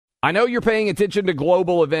I know you're paying attention to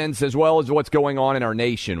global events as well as what's going on in our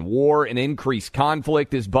nation. War and increased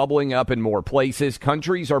conflict is bubbling up in more places.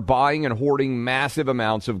 Countries are buying and hoarding massive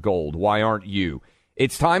amounts of gold. Why aren't you?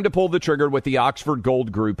 It's time to pull the trigger with the Oxford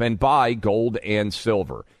Gold Group and buy gold and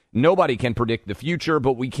silver. Nobody can predict the future,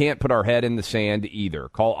 but we can't put our head in the sand either.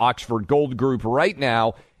 Call Oxford Gold Group right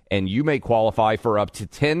now, and you may qualify for up to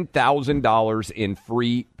 $10,000 in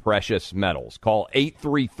free precious metals. Call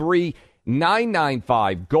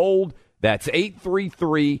 833-995-GOLD. That's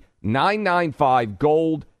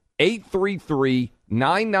 833-995-GOLD,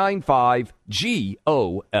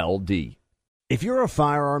 833-995-GOLD. If you're a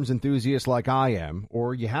firearms enthusiast like I am,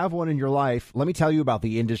 or you have one in your life, let me tell you about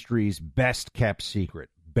the industry's best-kept secret,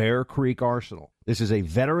 Bear Creek Arsenal. This is a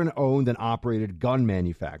veteran-owned and operated gun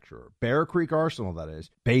manufacturer, Bear Creek Arsenal, that is,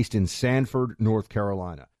 based in Sanford, North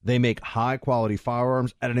Carolina. They make high-quality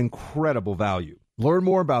firearms at an incredible value. Learn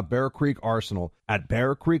more about Bear Creek Arsenal at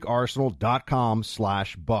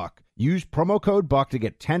bearcreekarsenal.com/buck. Use promo code BUCK to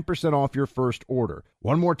get 10% off your first order.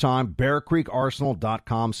 One more time,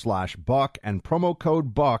 bearcreekarsenal.com/buck and promo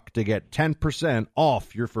code BUCK to get 10%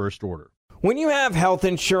 off your first order. When you have health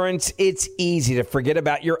insurance, it's easy to forget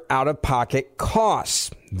about your out-of-pocket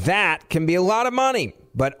costs. That can be a lot of money,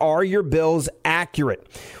 but are your bills accurate?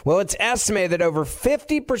 Well, it's estimated that over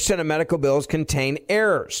 50% of medical bills contain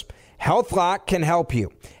errors. HealthLock can help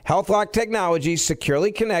you. HealthLock technology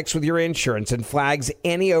securely connects with your insurance and flags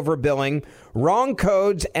any overbilling, wrong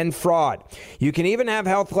codes, and fraud. You can even have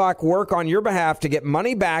HealthLock work on your behalf to get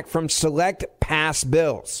money back from select past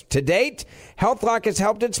bills. To date, HealthLock has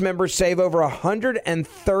helped its members save over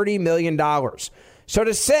 $130 million. So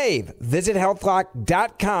to save, visit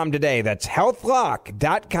HealthLock.com today. That's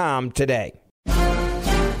HealthLock.com today.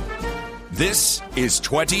 This is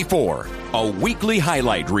 24, a weekly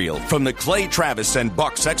highlight reel from the Clay Travis and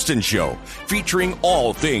Buck Sexton Show, featuring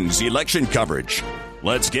all things election coverage.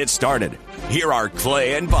 Let's get started. Here are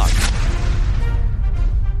Clay and Buck.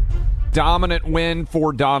 Dominant win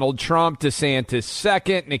for Donald Trump. DeSantis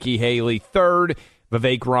second, Nikki Haley third,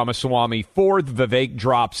 Vivek Ramaswamy fourth. Vivek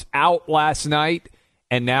drops out last night,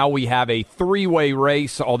 and now we have a three-way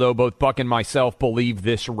race, although both Buck and myself believe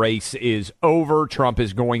this race is over. Trump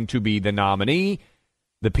is going to be the nominee.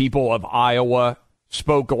 The people of Iowa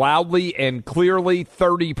spoke loudly and clearly.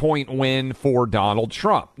 30-point win for Donald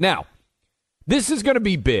Trump. Now, this is going to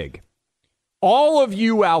be big. All of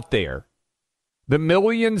you out there, the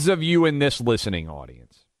millions of you in this listening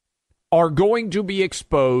audience, are going to be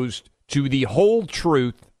exposed to the whole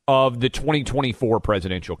truth of the 2024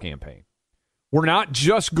 presidential campaign. We're not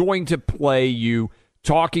just going to play you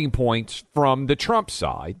talking points from the Trump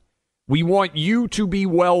side. We want you to be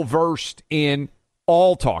well-versed in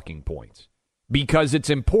all talking points because it's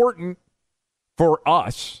important for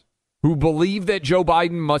us who believe that Joe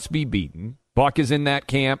Biden must be beaten. Buck is in that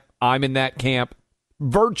camp. I'm in that camp.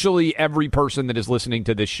 Virtually every person that is listening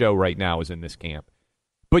to this show right now is in this camp.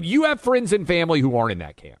 But you have friends and family who aren't in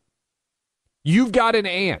that camp. You've got an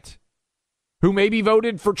aunt who maybe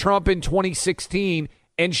voted for Trump in 2016,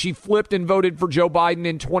 and she flipped and voted for Joe Biden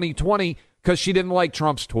in 2020 because she didn't like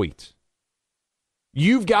Trump's tweets.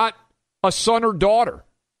 You've got a son or daughter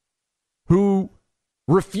who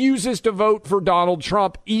refuses to vote for Donald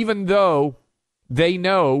Trump even though they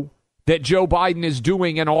know that Joe Biden is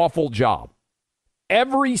doing an awful job.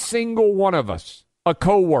 Every single one of us, a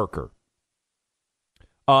coworker,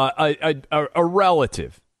 a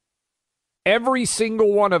relative, every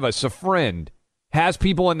single one of us, a friend, has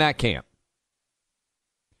people in that camp.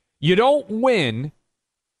 You don't win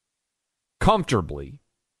comfortably,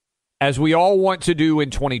 as we all want to do in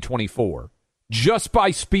 2024, just by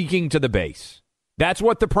speaking to the base. That's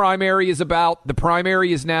what the primary is about. The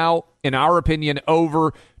primary is now, in our opinion,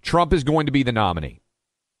 over. Trump is going to be the nominee.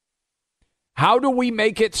 How do we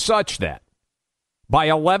make it such that by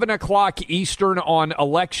 11 o'clock Eastern on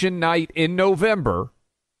election night in November,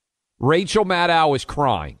 Rachel Maddow is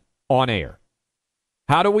crying on air?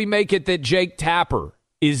 How do we make it that Jake Tapper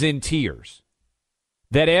is in tears?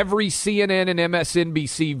 That every CNN and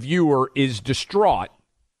MSNBC viewer is distraught,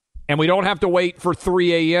 and we don't have to wait for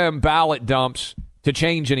 3 a.m. ballot dumps to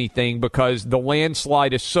change anything because the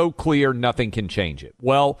landslide is so clear nothing can change it?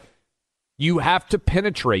 Well, you have to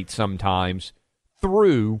penetrate sometimes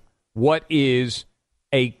through what is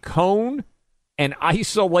a cone, an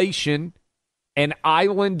isolation, an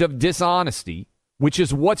island of dishonesty, which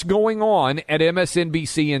is what's going on at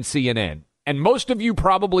MSNBC and CNN. And most of you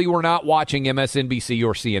probably were not watching MSNBC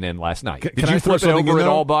or CNN last night. Did you flip it over at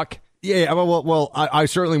all, Buck? Yeah, well, I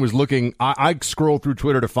certainly was looking. I scrolled through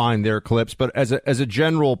Twitter to find their clips, but as a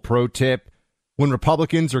general pro tip, when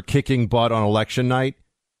Republicans are kicking butt on election night,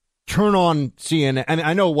 turn on CNN. I mean,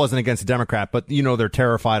 I know it wasn't against a Democrat, but they're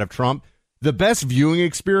terrified of Trump. The best viewing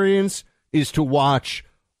experience is to watch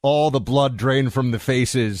all the blood drain from the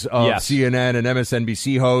faces of CNN and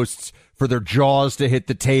MSNBC hosts, for their jaws to hit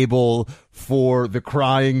the table, for the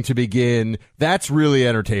crying to begin. That's really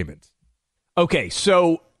entertainment. Okay,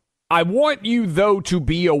 so I want you, though, to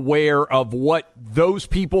be aware of what those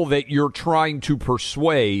people that you're trying to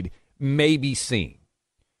persuade may be seeing.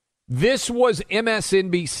 This was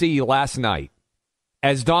MSNBC last night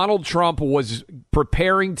as Donald Trump was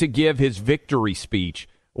preparing to give his victory speech.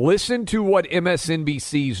 Listen to what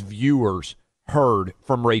MSNBC's viewers heard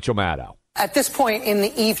from Rachel Maddow. At this point in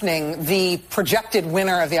the evening, the projected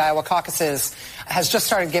winner of the Iowa caucuses has just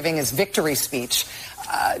started giving his victory speech.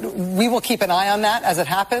 We will keep an eye on that as it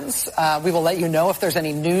happens. We will let you know if there's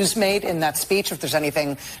any news made in that speech, if there's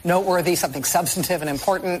anything noteworthy, something substantive and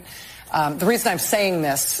important. The reason I'm saying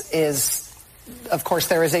this is, of course,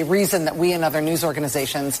 there is a reason that we and other news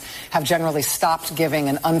organizations have generally stopped giving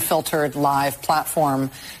an unfiltered live platform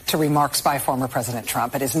to remarks by former President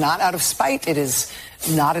Trump. It is not out of spite. It is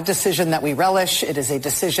not a decision that we relish. It is a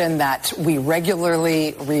decision that we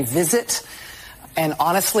regularly revisit. And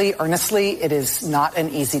honestly, earnestly, it is not an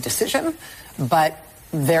easy decision. But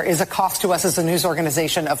there is a cost to us as a news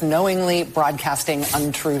organization of knowingly broadcasting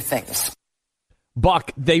untrue things.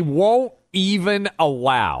 Buck, they won't even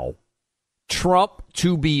allow Trump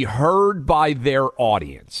to be heard by their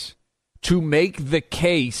audience to make the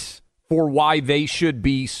case for why they should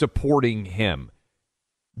be supporting him.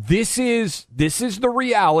 This is the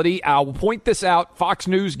reality. I'll point this out. Fox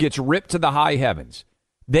News gets ripped to the high heavens.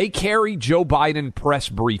 They carry Joe Biden press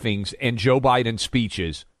briefings and Joe Biden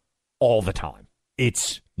speeches all the time.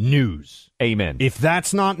 It's news. Amen. If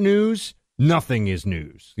that's not news, nothing is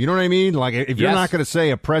news. You know what I mean? Like, if you're not going to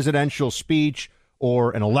say a presidential speech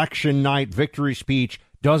or an election night victory speech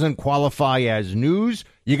doesn't qualify as news,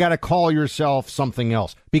 you got to call yourself something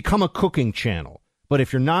else. Become a cooking channel. But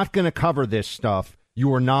if you're not going to cover this stuff,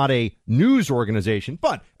 you are not a news organization.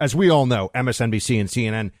 But as we all know, MSNBC and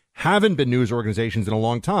CNN haven't been news organizations in a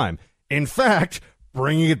long time. In fact,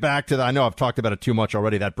 bringing it back to I know I've talked about it too much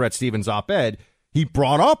already, that Bret Stephens op-ed, he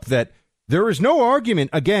brought up that there is no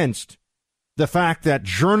argument against the fact that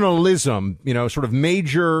journalism, sort of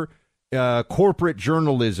major corporate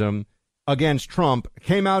journalism against Trump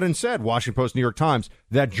came out and said, Washington Post, New York Times,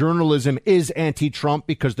 that journalism is anti-Trump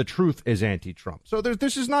because the truth is anti-Trump. So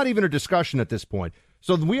this is not even a discussion at this point.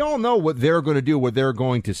 So we all know what they're going to do, what they're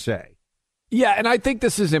going to say. Yeah, and I think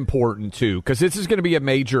this is important, too, because this is going to be a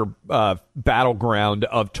major battleground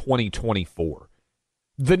of 2024.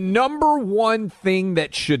 The number one thing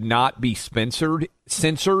that should not be censored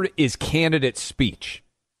is candidate speech.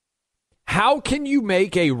 How can you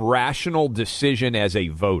make a rational decision as a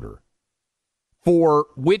voter for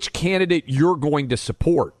which candidate you're going to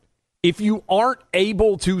support if you aren't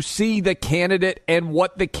able to see the candidate and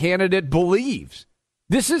what the candidate believes?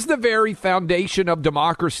 This is the very foundation of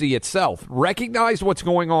democracy itself. Recognize what's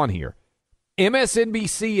going on here.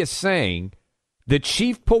 MSNBC is saying the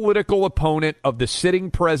chief political opponent of the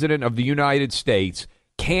sitting president of the United States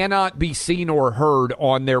cannot be seen or heard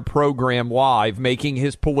on their program live making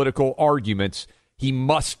his political arguments. He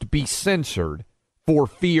must be censored for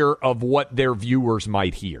fear of what their viewers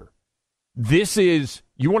might hear. This is,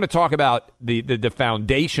 you want to talk about the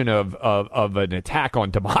foundation of an attack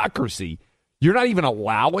on democracy. You're not even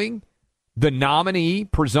allowing the nominee,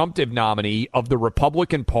 presumptive nominee of the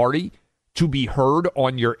Republican Party to be heard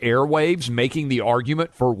on your airwaves making the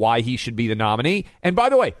argument for why he should be the nominee. And by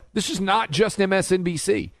the way, this is not just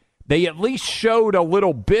MSNBC. They at least showed a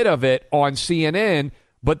little bit of it on CNN,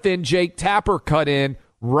 but then Jake Tapper cut in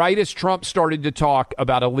right as Trump started to talk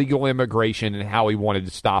about illegal immigration and how he wanted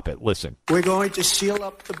to stop it. Listen. We're going to seal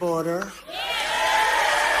up the border.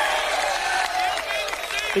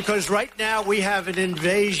 Because right now we have an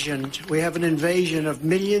invasion. We have an invasion of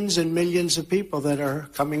millions and millions of people that are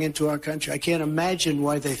coming into our country. I can't imagine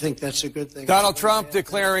why they think that's a good thing. Donald Trump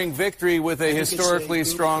declaring victory with a historically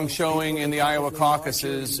strong showing in the Iowa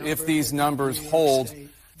caucuses. If these numbers hold,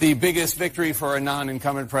 the biggest victory for a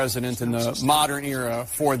non-incumbent president in the modern era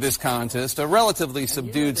for this contest. A relatively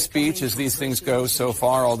subdued speech as these things go so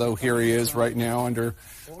far, although here he is right now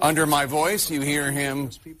under my voice. You hear him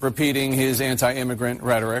repeating his anti-immigrant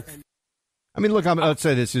rhetoric. I mean, look, let's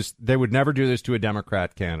say this they would never do this to a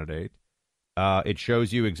Democrat candidate. It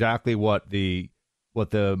shows you exactly what the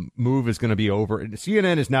move is going to be over.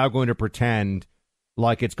 CNN is now going to pretend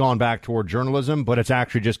like it's gone back toward journalism, but it's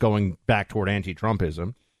actually just going back toward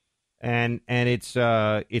anti-Trumpism. And it's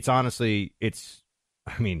honestly,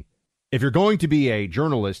 I mean, if you're going to be a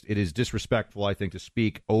journalist, it is disrespectful, I think, to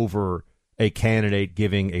speak over a candidate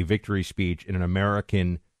giving a victory speech in an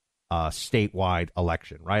American statewide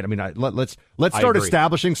election, right? I mean, let's start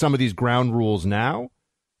establishing some of these ground rules now.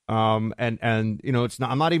 And you know, it's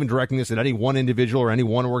not. I'm not even directing this at any one individual or any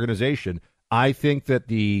one organization. I think that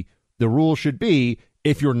the rule should be,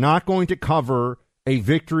 if you're not going to cover a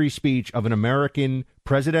victory speech of an American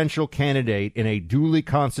presidential candidate in a duly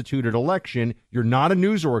constituted election, you're not a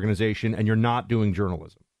news organization and you're not doing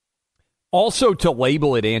journalism. Also, to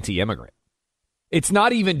label it anti-immigrant. It's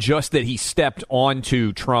not even just that he stepped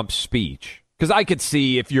onto Trump's speech. Because I could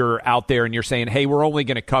see if you're out there and you're saying, hey, we're only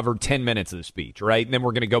going to cover 10 minutes of the speech, right? And then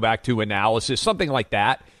we're going to go back to analysis, something like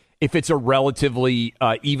that, if it's a relatively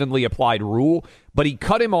evenly applied rule. But he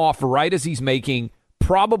cut him off right as he's making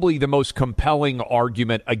probably the most compelling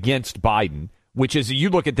argument against Biden, which is, you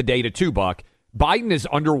look at the data too, Buck, Biden is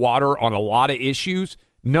underwater on a lot of issues.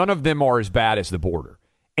 None of them are as bad as the border.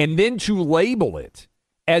 And then to label it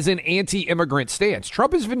as an anti-immigrant stance,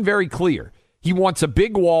 Trump has been very clear. He wants a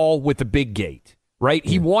big wall with a big gate, right?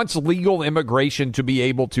 He wants legal immigration to be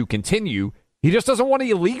able to continue. He just doesn't want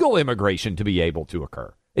illegal immigration to be able to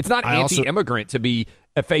occur. It's not anti-immigrant to be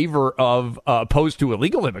a favor of opposed to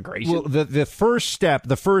illegal immigration. Well, the first step,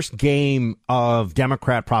 the first game of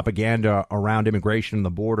Democrat propaganda around immigration and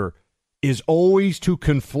the border is always to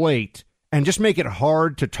conflate and just make it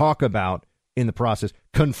hard to talk about in the process.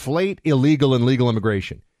 Conflate illegal and legal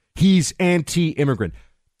immigration. He's anti-immigrant.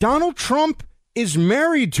 Donald Trump is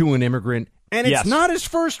married to an immigrant, and it's not his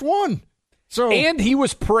first one. And he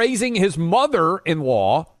was praising his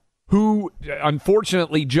mother-in-law, who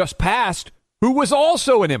unfortunately just passed, who was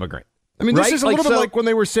also an immigrant. I mean, this is a little bit like when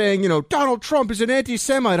they were saying, you know, Donald Trump is an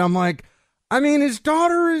anti-Semite. I'm like, I mean, his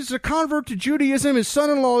daughter is a convert to Judaism. His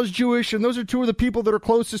son-in-law is Jewish, and those are two of the people that are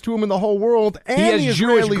closest to him in the whole world. And he has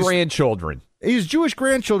Jewish grandchildren. His Jewish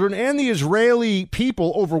grandchildren and the Israeli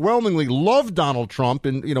people overwhelmingly love Donald Trump.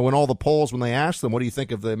 And, you know, in all the polls when they ask them, what do you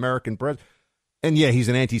think of the American president? And, yeah, he's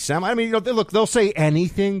an anti-Semite. I mean, you know, look, they'll say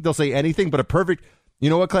anything. They'll say anything, but a perfect... You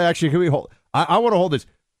know what, Clay? Actually, can we hold? I want to hold this.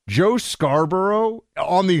 Joe Scarborough,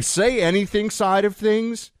 on the say anything side of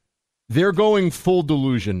things, they're going full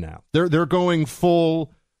delusion now. They're going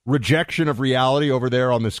full rejection of reality over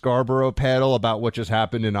there on the Scarborough panel about what just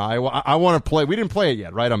happened in Iowa. I want to play. We didn't play it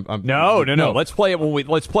yet, right? No. Let's play it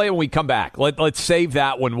when we come back. Let's save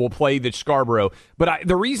that one. We'll play the Scarborough. But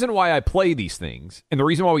the reason why I play these things and the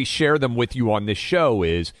reason why we share them with you on this show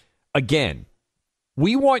is, again,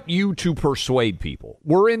 we want you to persuade people.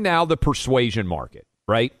 We're in now the persuasion market,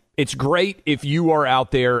 right? It's great if you are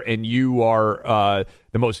out there and you are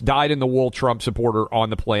the most dyed-in-the-wool Trump supporter on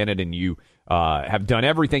the planet, and you have done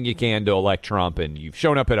everything you can to elect Trump, and you've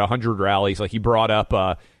shown up at 100 rallies. Like he brought up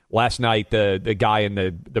last night, the guy in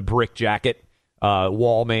the brick jacket,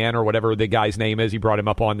 wall man or whatever the guy's name is. He brought him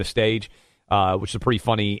up on the stage, which is a pretty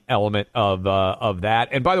funny element of that.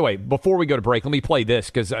 And by the way, before we go to break, let me play this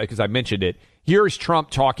because I mentioned it. Here's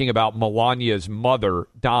Trump talking about Melania's mother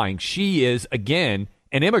dying. She is, again,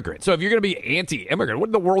 an immigrant. So if you're going to be anti-immigrant, what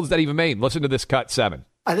in the world does that even mean? Listen to this cut 7.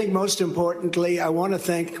 I think most importantly, I want to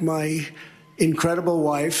thank my incredible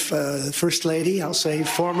wife, First Lady, I'll say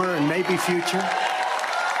former and maybe future.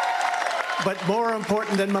 But more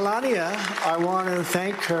important than Melania, I want to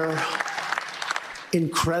thank her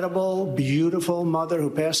incredible, beautiful mother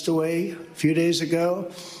who passed away a few days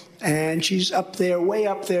ago. And she's up there, way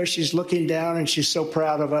up there. She's looking down, and she's so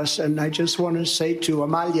proud of us. And I just want to say to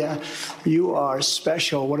Amalia, you are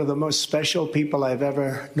special, one of the most special people I've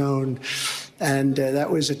ever known. And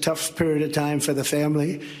that was a tough period of time for the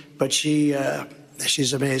family. But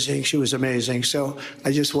she's amazing. She was amazing. So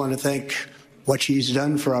I just want to thank what she's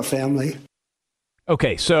done for our family.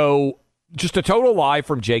 Okay, so just a total lie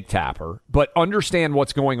from Jake Tapper, but understand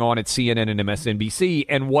what's going on at CNN and MSNBC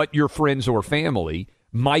and what your friends or family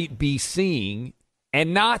might be seeing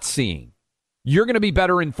and not seeing. You're going to be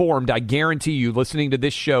better informed, I guarantee you, listening to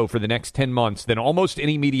this show for the next 10 months than almost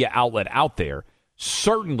any media outlet out there.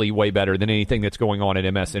 Certainly way better than anything that's going on at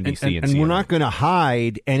MSNBC and CNN. We're not going to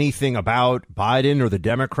hide anything about Biden or the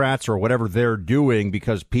Democrats or whatever they're doing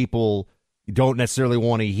because people don't necessarily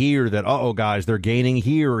want to hear that, guys, they're gaining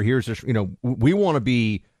here or here's this, we want to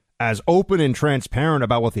be as open and transparent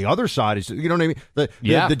about what the other side is. You know what I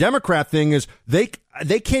mean? The Democrat thing is they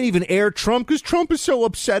can't even air Trump because Trump is so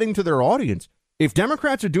upsetting to their audience. If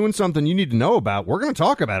Democrats are doing something you need to know about, we're going to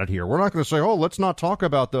talk about it here. We're not going to say, let's not talk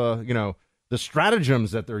about the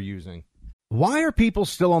stratagems that they're using. Why are people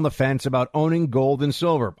still on the fence about owning gold and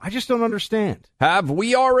silver? I just don't understand. Have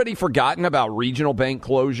we already forgotten about regional bank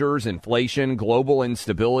closures, inflation, global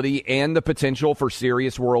instability, and the potential for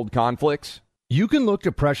serious world conflicts? You can look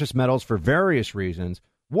to precious metals for various reasons.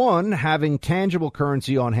 1, having tangible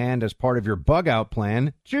currency on hand as part of your bug-out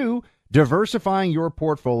plan. 2, diversifying your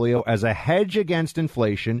portfolio as a hedge against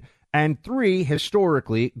inflation. And 3,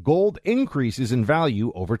 historically, gold increases in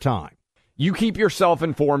value over time. You keep yourself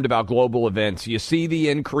informed about global events. You see the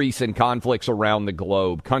increase in conflicts around the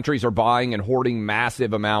globe. Countries are buying and hoarding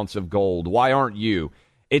massive amounts of gold. Why aren't you?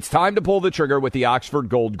 It's time to pull the trigger with the Oxford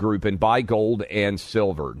Gold Group and buy gold and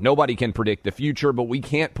silver. Nobody can predict the future, but we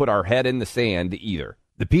can't put our head in the sand either.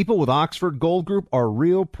 The people with Oxford Gold Group are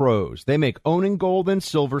real pros. They make owning gold and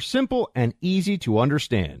silver simple and easy to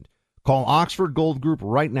understand. Call Oxford Gold Group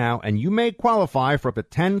right now, and you may qualify for up to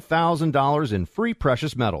 $10,000 in free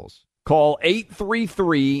precious metals. Call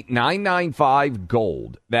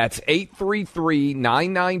 833-995-GOLD. That's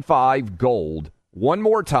 833-995-GOLD. One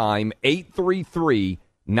more time,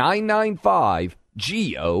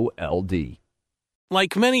 833-995-GOLD.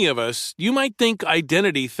 Like many of us, you might think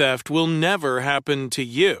identity theft will never happen to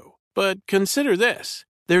you. But consider this.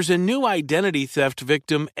 There's a new identity theft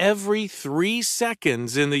victim every 3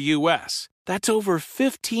 seconds in the U.S. That's over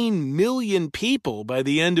 15 million people by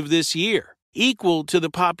the end of this year, equal to the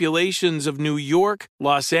populations of New York,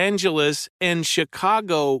 Los Angeles, and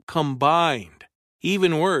Chicago combined.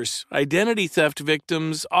 Even worse, identity theft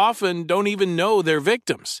victims often don't even know they're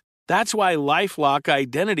victims. That's why LifeLock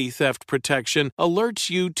Identity Theft Protection alerts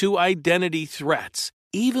you to identity threats,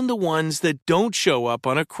 even the ones that don't show up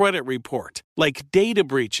on a credit report, like data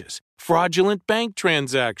breaches, fraudulent bank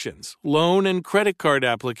transactions, loan and credit card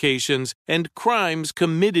applications, and crimes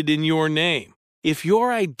committed in your name. If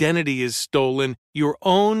your identity is stolen, your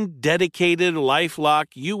own dedicated LifeLock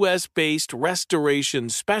U.S.-based restoration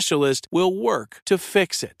specialist will work to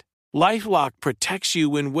fix it. LifeLock protects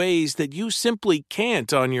you in ways that you simply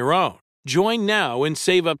can't on your own. Join now and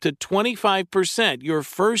save up to 25% your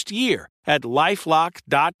first year at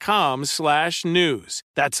LifeLock.com/news.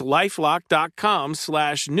 That's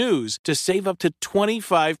LifeLock.com/news to save up to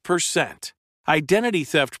 25%. Identity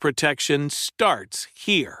theft protection starts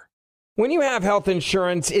here. When you have health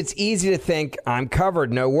insurance, it's easy to think, I'm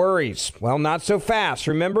covered, no worries. Well, not so fast.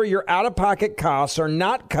 Remember, your out-of-pocket costs are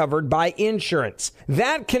not covered by insurance.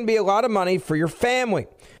 That can be a lot of money for your family.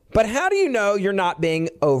 But how do you know you're not being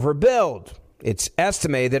overbilled? It's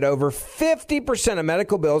estimated that over 50% of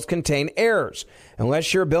medical bills contain errors.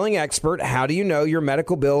 Unless you're a billing expert, how do you know your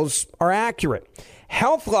medical bills are accurate?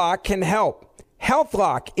 HealthLock can help.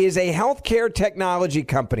 HealthLock is a healthcare technology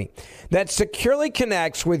company that securely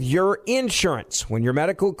connects with your insurance. When your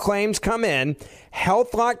medical claims come in,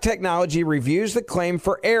 HealthLock technology reviews the claim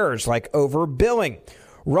for errors like overbilling,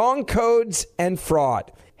 wrong codes, and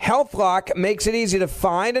fraud. HealthLock makes it easy to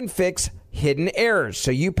find and fix hidden errors, so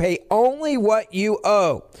you pay only what you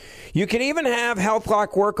owe. You can even have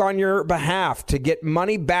HealthLock work on your behalf to get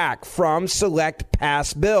money back from select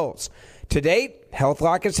past bills. To date,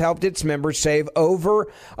 HealthLock has helped its members save over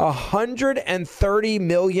 $130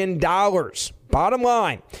 million. Bottom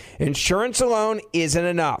line, insurance alone isn't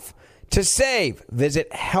enough. To save, visit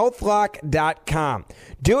healthlock.com.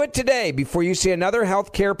 Do it today before you see another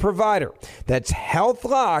healthcare provider. That's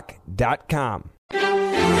healthlock.com.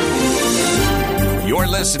 You're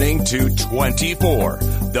listening to 24,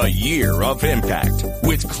 the Year of Impact,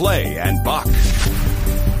 with Clay and Buck.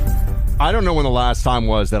 I don't know when the last time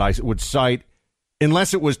was that I would cite,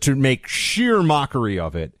 unless it was to make sheer mockery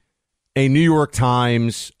of it, a New York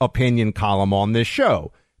Times opinion column on this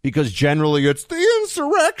show. Because generally it's the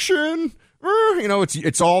insurrection. You know,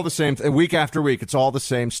 it's all the same. Week after week, it's all the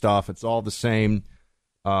same stuff. It's all the same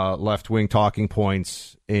left-wing talking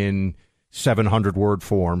points in 700-word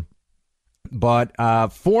form. But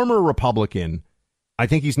former Republican, I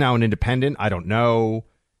think he's now an independent. I don't know.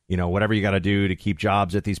 You know, whatever you got to do to keep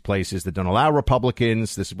jobs at these places that don't allow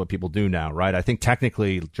Republicans, this is what people do now, right? I think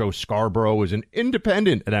technically Joe Scarborough is an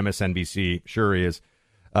independent at MSNBC. Sure he is.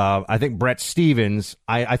 I think Brett Stevens,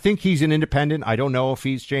 I think he's an independent. I don't know if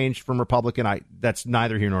he's changed from Republican. That's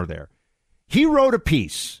neither here nor there. He wrote a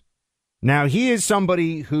piece. Now, he is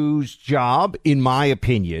somebody whose job, in my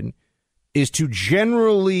opinion, is to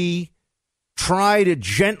generally try to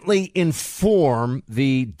gently inform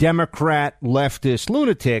the Democrat leftist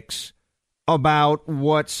lunatics about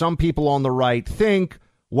what some people on the right think,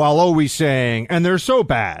 while always saying, and they're so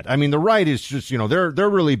bad. I mean, the right is just, you know, they're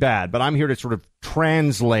really bad, but I'm here to sort of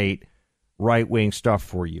translate right-wing stuff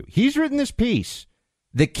for you. He's written this piece,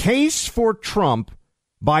 The Case for Trump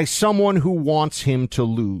by Someone Who Wants Him to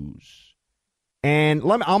Lose. And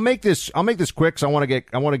I'll make this quick because I want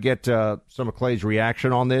to get some of Clay's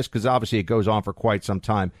reaction on this because obviously it goes on for quite some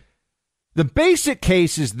time. The basic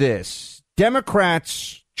case is this: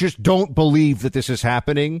 Democrats just don't believe that this is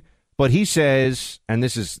happening. But he says, and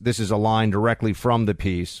this is a line directly from the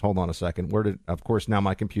piece. Hold on a second. Of course, now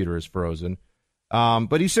my computer is frozen.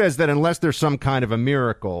 But he says that unless there's some kind of a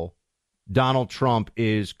miracle, Donald Trump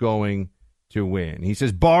is going to win. He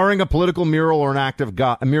says, barring a political miracle or an act of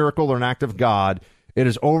God, it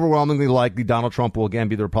is overwhelmingly likely Donald Trump will again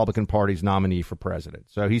be the Republican Party's nominee for president.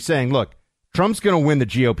 So he's saying, look, Trump's going to win the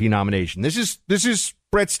GOP nomination. This is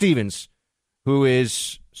Brett Stevens, who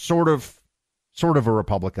is sort of a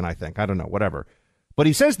Republican, I think. I don't know, whatever. But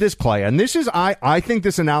he says this, Clay, and this is, I think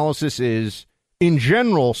this analysis is in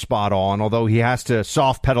general spot on, although he has to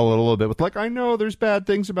soft pedal it a little bit with I know there's bad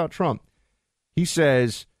things about Trump. He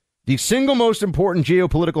says, the single most important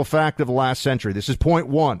geopolitical fact of the last century, this is point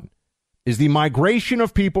one, is the migration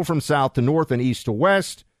of people from south to north and east to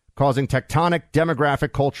west, causing tectonic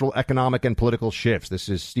demographic, cultural, economic, and political shifts. This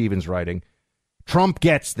is Stevens writing. Trump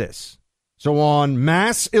gets this. So on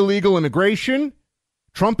mass illegal immigration,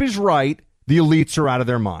 Trump is right. The elites are out of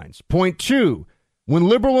their minds. Point two, when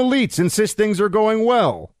liberal elites insist things are going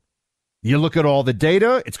well, you look at all the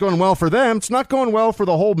data, it's going well for them. It's not going well for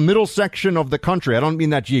the whole middle section of the country. I don't mean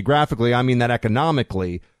that geographically. I mean that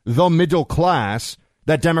economically. The middle class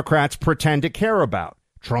that Democrats pretend to care about.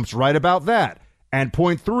 Trump's right about that. And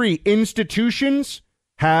point three, institutions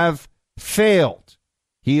have failed.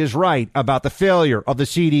 He is right about the failure of the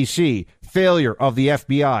CDC, failure of the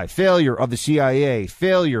FBI, failure of the CIA,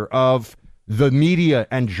 failure of the media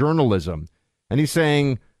and journalism. And he's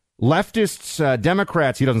saying leftists,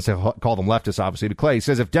 Democrats, he doesn't call them leftists, obviously, but Clay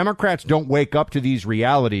says if Democrats don't wake up to these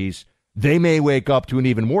realities, they may wake up to an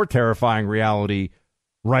even more terrifying reality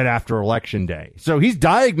right after Election Day. So he's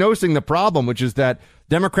diagnosing the problem, which is that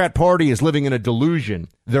Democrat Party is living in a delusion.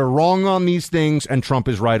 They're wrong on these things, and Trump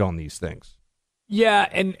is right on these things. Yeah,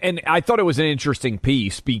 and I thought it was an interesting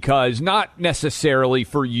piece because not necessarily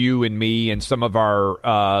for you and me and some of our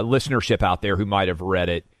listenership out there who might have read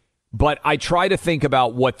it, but I try to think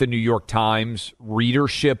about what the New York Times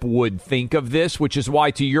readership would think of this, which is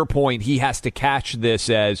why, to your point, he has to catch this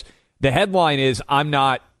as the headline is, I'm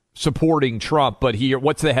not supporting Trump, but here,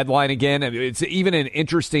 what's the headline again? It's even an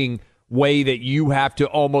interesting way that you have to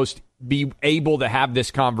almost be able to have this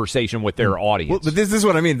conversation with their audience. Well, but this is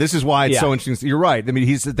what I mean. This is why it's so interesting. You're right. I mean,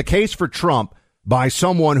 he's the case for Trump by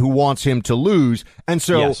someone who wants him to lose. And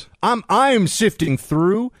so I'm sifting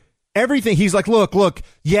through everything. He's like, look,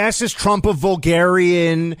 yes, is Trump a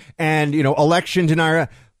vulgarian and, election denier?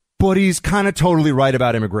 But he's kind of totally right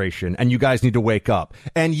about immigration, and you guys need to wake up.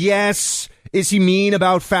 And yes, is he mean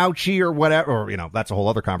about Fauci or whatever? Or, that's a whole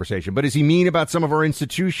other conversation. But is he mean about some of our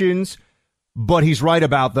institutions? But he's right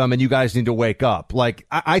about them, and you guys need to wake up.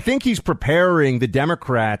 I think he's preparing the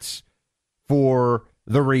Democrats for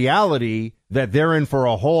the reality that they're in for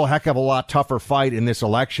a whole heck of a lot tougher fight in this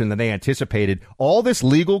election than they anticipated. All this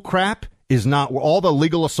legal crap is not, all the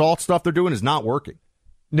legal assault stuff they're doing is not working.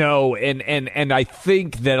 No, and I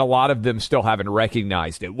think that a lot of them still haven't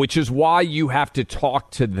recognized it, which is why you have to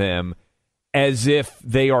talk to them as if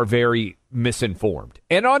they are very misinformed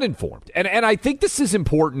and uninformed. And I think this is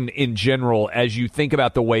important in general as you think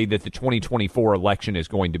about the way that the 2024 election is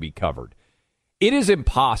going to be covered. It is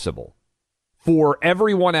impossible for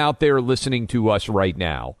everyone out there listening to us right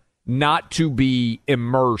now not to be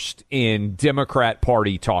immersed in Democrat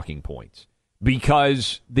Party talking points,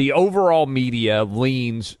 because the overall media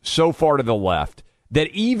leans so far to the left that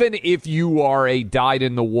even if you are a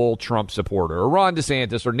dyed-in-the-wool Trump supporter, or Ron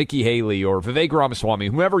DeSantis, or Nikki Haley, or Vivek Ramaswamy,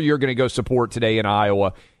 whoever you're going to go support today in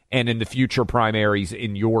Iowa and in the future primaries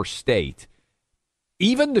in your state,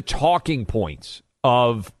 even the talking points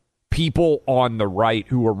of people on the right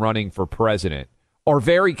who are running for president are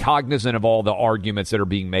very cognizant of all the arguments that are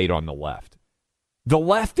being made on the left. The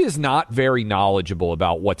left is not very knowledgeable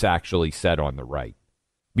about what's actually said on the right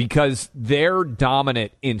because they're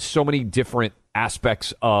dominant in so many different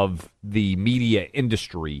aspects of the media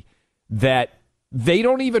industry that they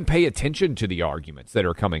don't even pay attention to the arguments that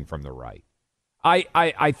are coming from the right.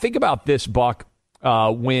 I think about this, Buck,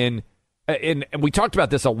 when, and we talked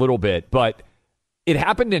about this a little bit, but it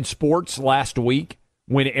happened in sports last week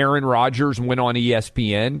when Aaron Rodgers went on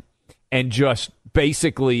ESPN and just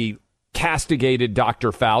basically castigated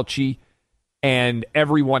Dr. Fauci and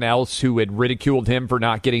everyone else who had ridiculed him for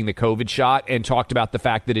not getting the COVID shot and talked about the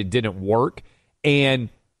fact that it didn't work, and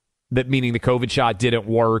that meaning the COVID shot didn't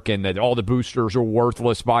work and that all the boosters are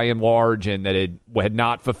worthless by and large and that it had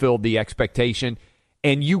not fulfilled the expectation.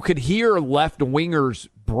 And you could hear left-wingers'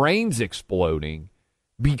 brains exploding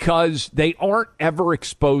because they aren't ever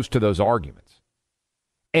exposed to those arguments.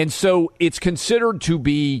 And so it's considered to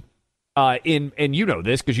be, and you know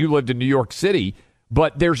this because you lived in New York City,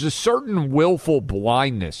 but there's a certain willful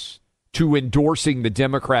blindness to endorsing the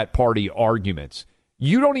Democrat Party arguments.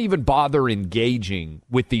 You don't even bother engaging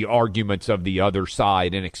with the arguments of the other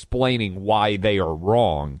side and explaining why they are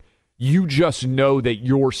wrong. You just know that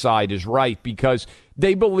your side is right because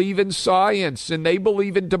they believe in science and they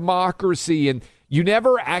believe in democracy, and you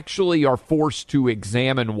never actually are forced to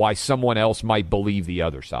examine why someone else might believe the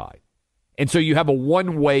other side. And so you have a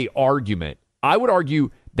one-way argument. I would argue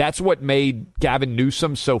that's what made Gavin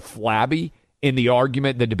Newsom so flabby in the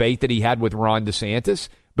argument, the debate that he had with Ron DeSantis,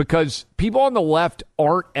 because people on the left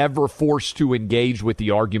aren't ever forced to engage with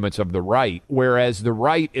the arguments of the right, whereas the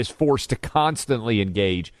right is forced to constantly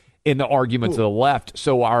engage in the arguments of the left.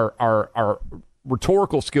 So our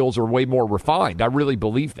rhetorical skills are way more refined. I really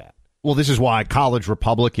believe that. Well, this is why college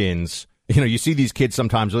Republicans, you see these kids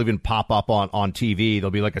sometimes, they'll even pop up on TV.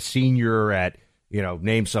 They'll be like a senior at,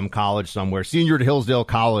 name some college somewhere, senior at Hillsdale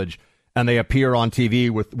College, and they appear on TV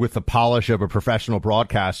with the polish of a professional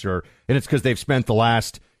broadcaster. And it's because they've spent the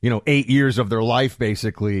last, 8 years of their life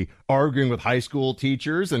basically arguing with high school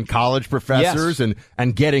teachers and college professors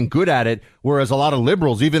and getting good at it. Whereas a lot of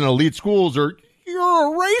liberals, even in elite schools, are, you're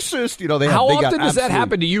a racist. How often does that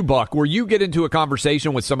happen to you, Buck, where you get into a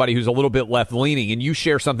conversation with somebody who's a little bit left leaning and you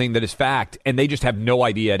share something that is fact and they just have no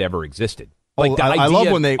idea it ever existed? Like I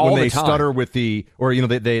love when they stutter with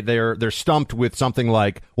they're stumped with something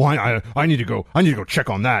like, well, I need to go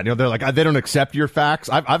check on that. They're like, they don't accept your facts.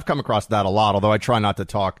 I've come across that a lot, although I try not to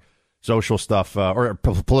talk social stuff or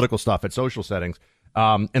political stuff at social settings,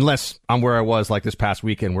 unless I'm where I was like this past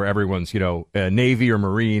weekend, where everyone's Navy or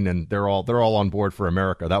Marine and they're all on board for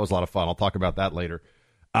America. That was a lot of fun. I'll talk about that later.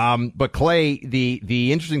 But Clay,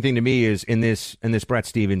 the interesting thing to me is in this Bret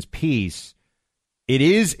Stephens piece. It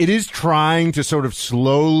is trying to sort of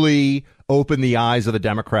slowly open the eyes of the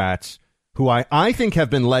Democrats, who I think have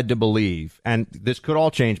been led to believe, and this could all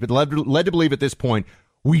change, but led to believe at this point,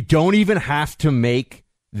 we don't even have to make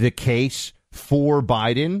the case for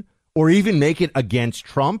Biden or even make it against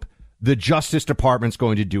Trump. The Justice Department's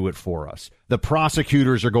going to do it for us. The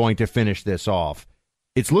prosecutors are going to finish this off.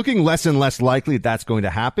 It's looking less and less likely that's going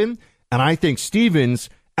to happen, and I think Stephens,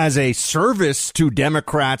 as a service to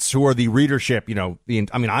Democrats who are the readership, you and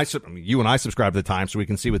I subscribe to the Times so we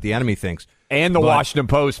can see what the enemy thinks, and the Washington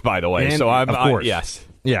Post, by the way. So of course, yes,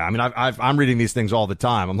 yeah. I'm reading these things all the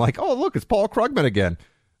time. I'm like, oh look, it's Paul Krugman again.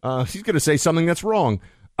 He's going to say something that's wrong.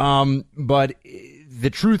 But the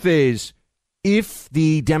truth is, if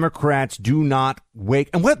the Democrats do not wake,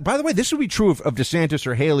 and by the way, this would be true of DeSantis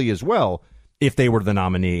or Haley as well if they were the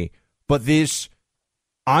nominee. But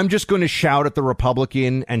I'm just going to shout at the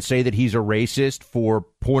Republican and say that he's a racist for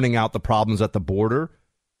pointing out the problems at the border.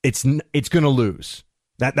 It's going to lose.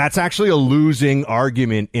 That's actually a losing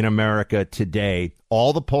argument in America today.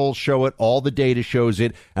 All the polls show it. All the data shows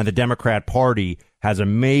it. And the Democrat Party has a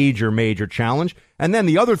major, major challenge. And then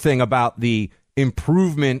the other thing about the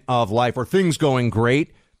improvement of life or things going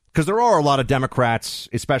great, because there are a lot of Democrats,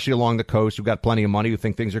 especially along the coast, who've got plenty of money, who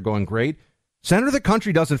think things are going great. Center of the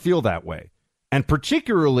country doesn't feel that way. And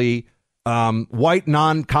particularly white,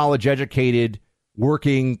 non-college educated,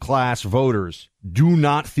 working class voters do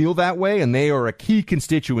not feel that way, and they are a key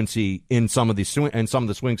constituency in some of the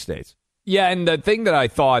swing states. Yeah, and the thing that I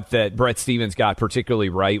thought that Bret Stephens got particularly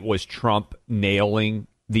right was Trump nailing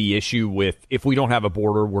the issue with, if we don't have a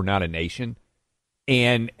border, we're not a nation.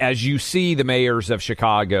 And as you see the mayors of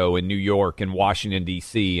Chicago and New York and Washington,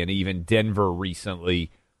 D.C., and even Denver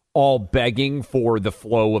recently all begging for the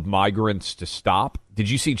flow of migrants to stop. Did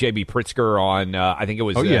you see J.B. Pritzker on, I think it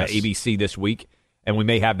was ABC this week? And we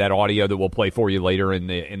may have that audio that we'll play for you later in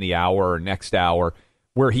the hour or next hour,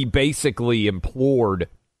 where he basically implored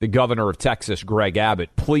the governor of Texas, Greg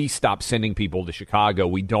Abbott, please stop sending people to Chicago.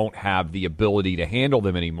 We don't have the ability to handle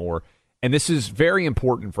them anymore. And this is very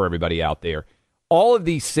important for everybody out there. All of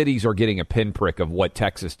these cities are getting a pinprick of what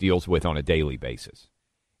Texas deals with on a daily basis.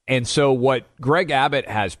 And so what Greg Abbott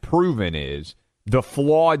has proven is the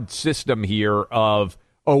flawed system here of,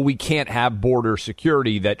 we can't have border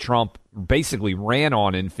security that Trump basically ran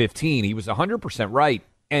on in 2015. He was 100% right.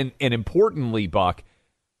 And importantly, Buck,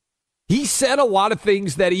 he said a lot of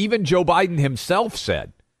things that even Joe Biden himself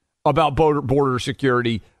said about border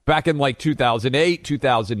security back in like 2008,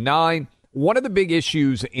 2009. One of the big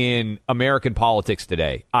issues in American politics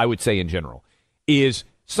today, I would say in general, is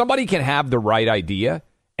somebody can have the right idea,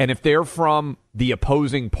 and if they're from the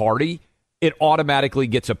opposing party, it automatically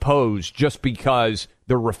gets opposed just because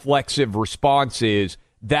the reflexive response is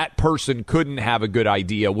that person couldn't have a good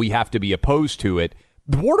idea. We have to be opposed to it.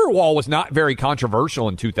 The border wall was not very controversial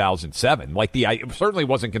in 2007. It certainly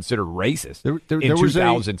wasn't considered racist in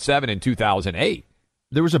 2007 and 2008.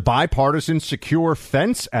 There was a bipartisan Secure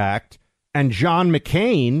Fence Act, and John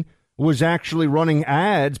McCain was actually running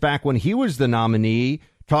ads back when he was the nominee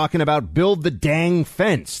talking about build the dang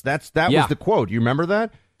fence. That was the quote. You remember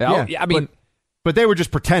that? Yeah. I mean, but they were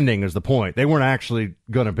just pretending is the point. They weren't actually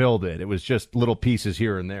going to build it. It was just little pieces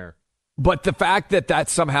here and there. But the fact that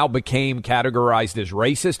somehow became categorized as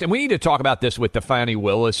racist, and we need to talk about this with the Fani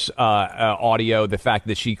Willis audio, the fact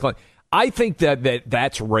that I think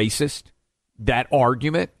that's racist. That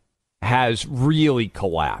argument has really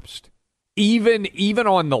collapsed. Even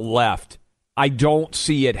on the left, I don't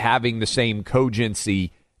see it having the same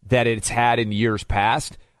cogency that it's had in years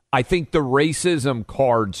past. I think the racism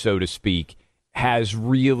card, so to speak, has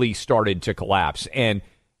really started to collapse. And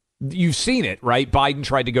you've seen it, right? Biden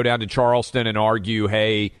tried to go down to Charleston and argue,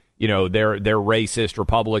 hey, they're racist,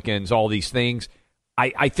 Republicans, all these things.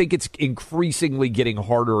 I think it's increasingly getting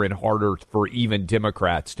harder and harder for even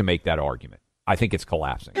Democrats to make that argument. I think it's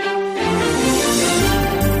collapsing.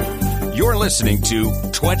 You're listening to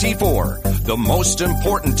 24, the most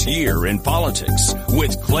important year in politics,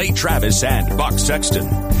 with Clay Travis and Buck Sexton.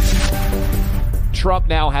 Trump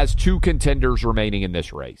now has two contenders remaining in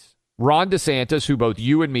this race. Ron DeSantis, who both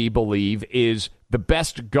you and me believe is the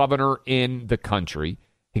best governor in the country.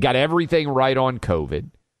 He got everything right on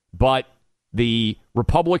COVID, but the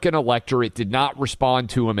Republican electorate did not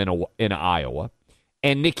respond to him in Iowa.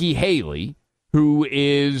 And Nikki Haley, who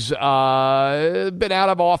is been out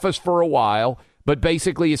of office for a while, but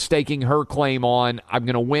basically is staking her claim on, I'm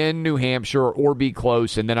going to win New Hampshire or be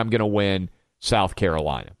close, and then I'm going to win South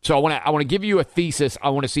Carolina. So I want to give you a thesis. I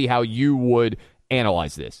want to see how you would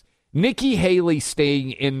analyze this. Nikki Haley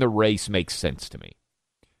staying in the race makes sense to me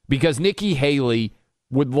because Nikki Haley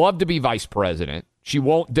would love to be vice president. She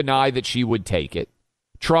won't deny that she would take it.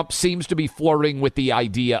 Trump seems to be flirting with the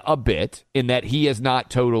idea a bit in that he has not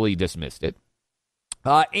totally dismissed it.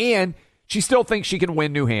 And she still thinks she can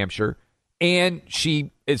win New Hampshire, and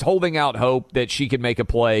she is holding out hope that she can make a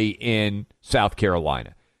play in South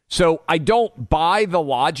Carolina. So I don't buy the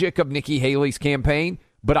logic of Nikki Haley's campaign,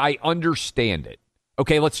 but I understand it.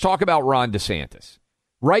 Okay, let's talk about Ron DeSantis.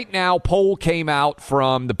 Right now, poll came out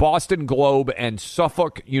from the Boston Globe and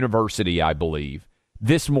Suffolk University, I believe,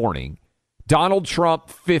 this morning. Donald Trump,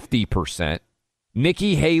 50%.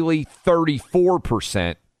 Nikki Haley,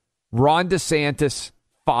 34%. Ron DeSantis,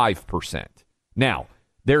 5%. Now,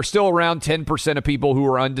 there's still around 10% of people who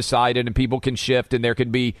are undecided, and people can shift, and there can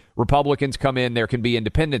be Republicans come in, there can be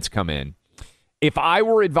independents come in. If I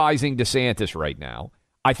were advising DeSantis right now,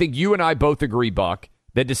 I think you and I both agree, Buck,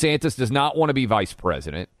 that DeSantis does not want to be vice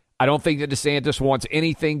president. I don't think that DeSantis wants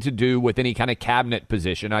anything to do with any kind of cabinet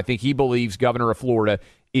position. I think he believes governor of Florida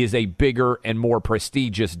is a bigger and more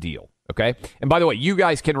prestigious deal. Okay? And by the way, you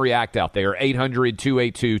guys can react out there,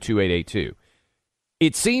 800-282-2882.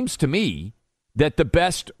 It seems to me that the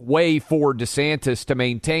best way for DeSantis to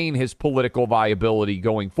maintain his political viability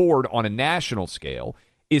going forward on a national scale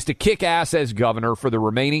is to kick ass as governor for the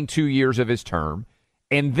remaining 2 years of his term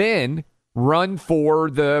and then run for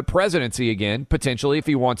the presidency again, potentially if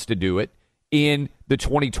he wants to do it, in the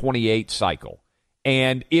 2028 cycle.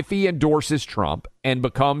 And if he endorses Trump and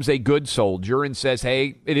becomes a good soldier and says,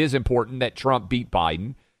 hey, it is important that Trump beat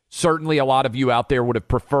Biden, certainly a lot of you out there would have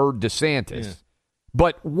preferred DeSantis. Yeah.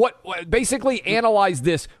 But basically analyze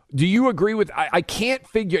this. Do you agree with, I can't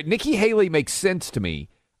figure, Nikki Haley makes sense to me.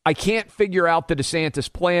 I can't figure out the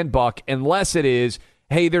DeSantis plan, Buck, unless it is,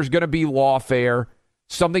 hey, there's going to be lawfare.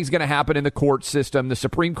 Something's going to happen in the court system. The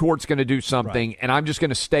Supreme Court's going to do something, right, and I'm just going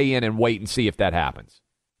to stay in and wait and see if that happens.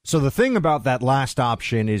 So the thing about that last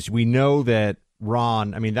option is we know that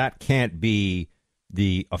Ron, I mean, that can't be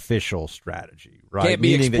the official strategy, right? Can't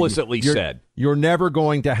be explicitly said. You're never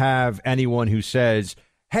going to have anyone who says,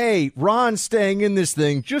 hey, Ron's staying in this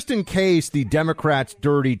thing just in case the Democrats'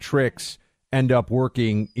 dirty tricks end up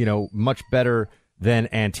working, much better than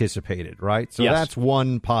anticipated, right? So That's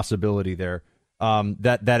one possibility there.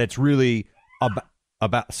 That it's really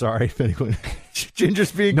about sorry, if anyone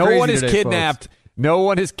Ginger's being no crazy one is today, kidnapped. Folks. No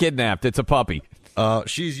one is kidnapped. It's a puppy.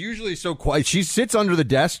 She's usually so quiet. She sits under the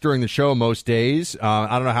desk during the show most days.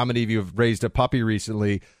 I don't know how many of you have raised a puppy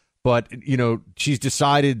recently, but she's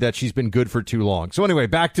decided that she's been good for too long. So anyway,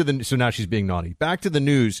 so now she's being naughty. Back to the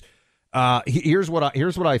news. Here's what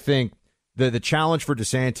I think. The challenge for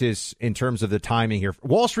DeSantis in terms of the timing here.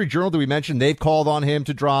 Wall Street Journal, did we mention they've called on him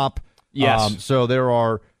to drop? Yes. So there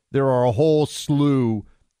are there are a whole slew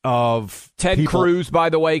of Ted people. Cruz, by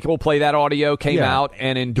the way, we'll play that audio, came Yeah. out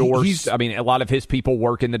and endorsed. I mean, a lot of his people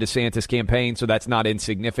work in the DeSantis campaign, so that's not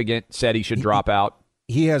insignificant. Said he should drop out.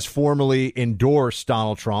 He has formally endorsed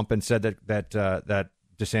Donald Trump and said that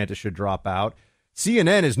DeSantis should drop out.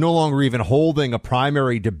 CNN is no longer even holding a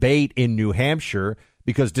primary debate in New Hampshire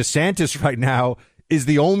because DeSantis right now is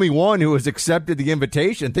the only one who has accepted the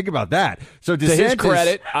invitation. Think about that. So DeSantis, to his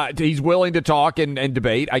credit, he's willing to talk and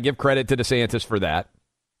debate. I give credit to DeSantis for that.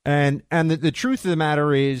 And the truth of the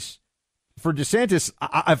matter is, for DeSantis,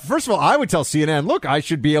 first of all, I would tell CNN, look, I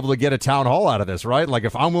should be able to get a town hall out of this, right? Like,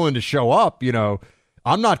 if I'm willing to show up,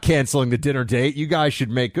 I'm not canceling the dinner date. You guys should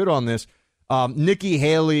make good on this. Nikki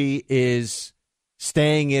Haley is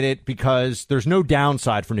staying in it because there's no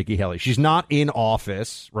downside for Nikki Haley. She's not in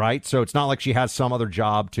office, right? So it's not like she has some other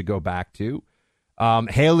job to go back to.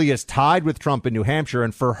 Haley is tied with Trump in New Hampshire,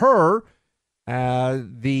 and for her,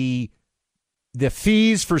 the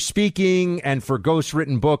fees for speaking and for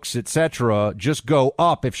ghost-written books, etc., just go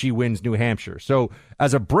up if she wins New Hampshire. So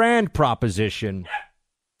as a brand proposition,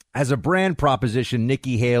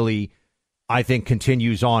 Nikki Haley, I think,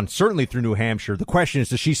 continues on, certainly through New Hampshire. The question is,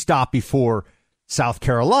 does she stop before South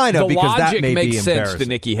Carolina? Because that may be embarrassing. The logic makes sense to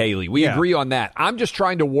Nikki Haley. We agree on that. I'm just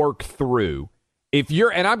trying to work through.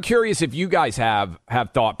 And I'm curious if you guys have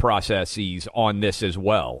thought processes on this as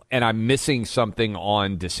well. And I'm missing something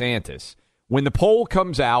on DeSantis. When the poll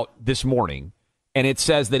comes out this morning and it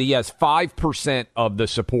says that he has 5% of the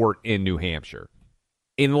support in New Hampshire,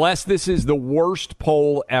 unless this is the worst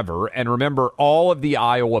poll ever, and remember, all of the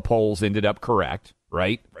Iowa polls ended up correct,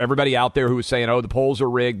 right? Everybody out there who was saying, the polls are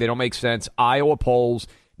rigged, they don't make sense, Iowa polls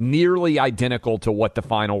nearly identical to what the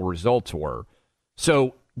final results were.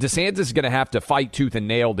 So DeSantis is going to have to fight tooth and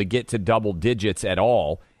nail to get to double digits at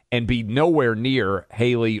all and be nowhere near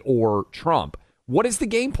Haley or Trump. What is the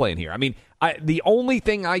game plan here? I mean, the only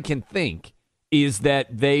thing I can think is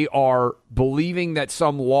that they are believing that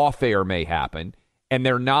some lawfare may happen, and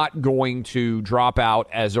they're not going to drop out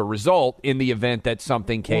as a result in the event that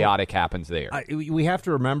something chaotic happens there. We have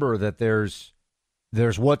to remember that there's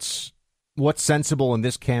what's sensible in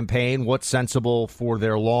this campaign, what's sensible for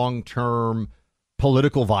their long-term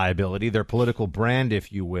political viability, their political brand,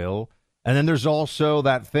 if you will. And then there's also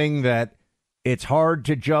that thing that it's hard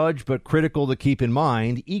to judge, but critical to keep in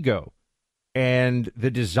mind, ego. And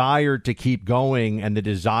the desire to keep going and the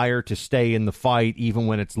desire to stay in the fight, even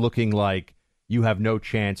when it's looking like you have no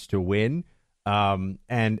chance to win.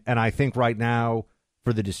 And I think right now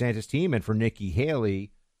for the DeSantis team and for Nikki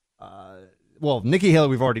Haley, Nikki Haley,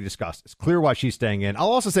 we've already discussed. It's clear why she's staying in.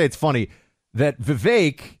 I'll also say it's funny that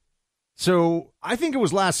Vivek, so I think it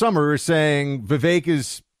was last summer, we were saying Vivek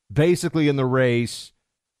is basically in the race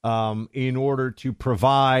in order to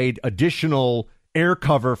provide additional air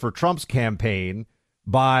cover for Trump's campaign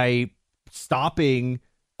by stopping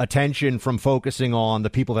attention from focusing on the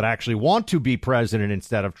people that actually want to be president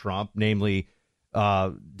instead of Trump, namely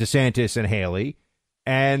DeSantis and Haley.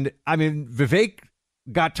 And I mean, Vivek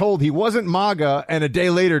got told he wasn't MAGA, and a day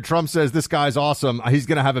later, Trump says, this guy's awesome. He's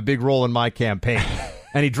going to have a big role in my campaign.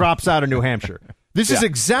 And he drops out of New Hampshire. This is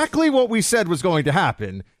exactly what we said was going to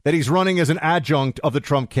happen, that he's running as an adjunct of the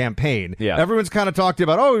Trump campaign. Yeah. Everyone's kind of talked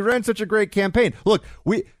about, he ran such a great campaign. Look,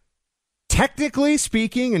 technically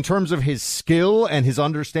speaking, in terms of his skill and his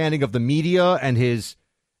understanding of the media and his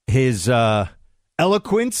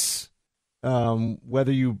eloquence,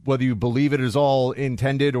 whether you believe it is all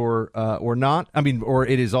intended or not, I mean, or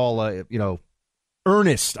it is all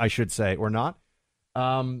earnest, I should say, or not.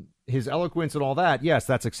 His eloquence and all that, yes,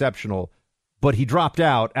 that's exceptional. But he dropped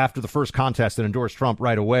out after the first contest and endorsed Trump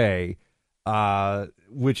right away,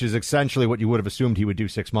 which is essentially what you would have assumed he would do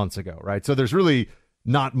 6 months ago, right? So there's really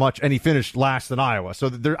not much, and he finished last in Iowa.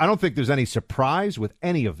 So I don't think there's any surprise with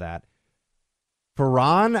any of that. For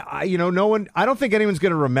Ron, I don't think anyone's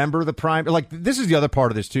going to remember the prime. Like, this is the other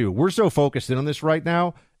part of this, too. We're so focused in on this right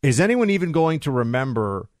now. Is anyone even going to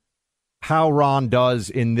remember how Ron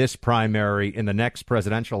does in this primary in the next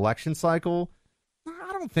presidential election cycle?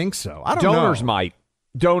 I don't think so. I don't know.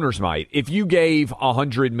 Donors might. If you gave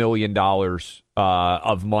 $100 million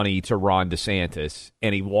of money to Ron DeSantis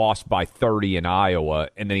and he lost by 30 in Iowa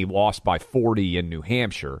and then he lost by 40 in New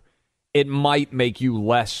Hampshire, it might make you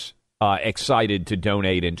less excited to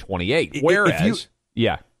donate in 28. Whereas,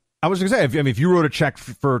 I was going to say, if you wrote a check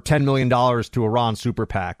for $10 million to a Ron super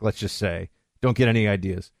PAC, let's just say, don't get any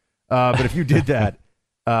ideas. But if you did that,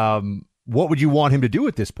 what would you want him to do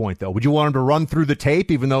at this point, though? Would you want him to run through the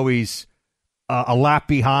tape, even though he's a lap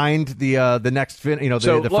behind the next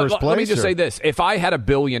the first place? Let me just say this: if I had $1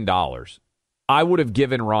 billion, I would have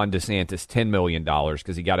given Ron DeSantis $10 million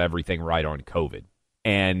because he got everything right on COVID.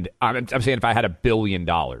 And I'm saying if I had $1 billion,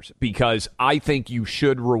 because I think you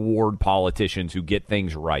should reward politicians who get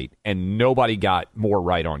things right, and nobody got more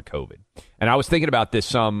right on COVID. And I was thinking about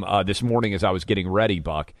this this morning as I was getting ready,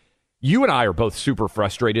 Buck. You and I are both super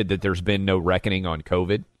frustrated that there's been no reckoning on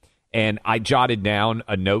COVID. And I jotted down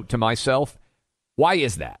a note to myself. Why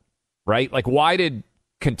is that? Right? Like, why did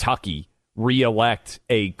Kentucky reelect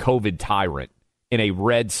a COVID tyrant in a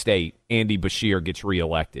red state? Andy Beshear gets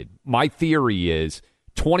reelected. My theory is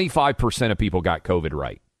 25% of people got COVID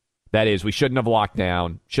right. That is, we shouldn't have locked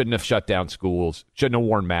down, shouldn't have shut down schools, shouldn't have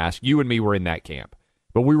worn masks. You and me were in that camp.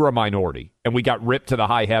 But we were a minority, and we got ripped to the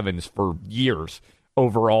high heavens for years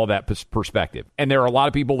over all that perspective. And there are a lot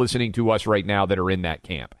of people listening to us right now that are in that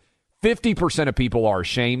camp. 50% of people are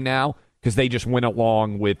ashamed now because they just went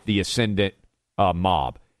along with the ascendant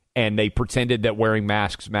mob, and they pretended that wearing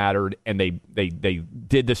masks mattered, and they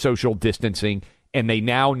did the social distancing, and they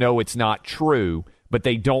now know it's not true, but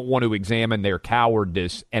they don't want to examine their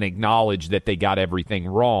cowardice and acknowledge that they got everything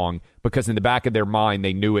wrong because in the back of their mind,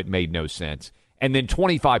 they knew it made no sense. And then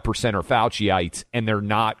 25% are Fauciites, and they're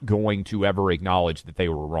not going to ever acknowledge that they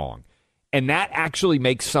were wrong. And that actually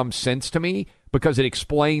makes some sense to me because it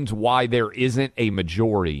explains why there isn't a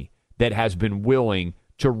majority that has been willing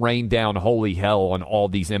to rain down holy hell on all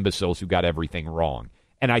these imbeciles who got everything wrong.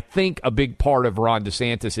 And I think a big part of Ron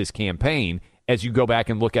DeSantis' campaign, as you go back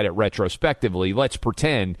and look at it retrospectively, let's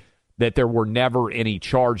pretend that there were never any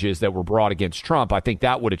charges that were brought against Trump. I think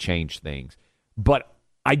that would have changed things. But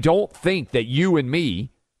I don't think that you and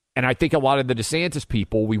me, and I think a lot of the DeSantis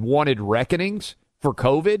people, we wanted reckonings for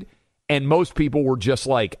COVID, and most people were just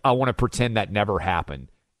like, I want to pretend that never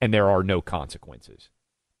happened, and there are no consequences.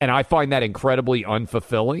 And I find that incredibly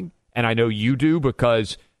unfulfilling, and I know you do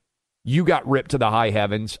because you got ripped to the high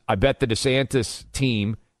heavens. I bet the DeSantis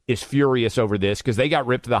team is furious over this because they got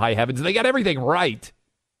ripped to the high heavens, and they got everything right,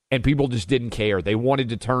 and people just didn't care. They wanted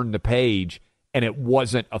to turn the page, and it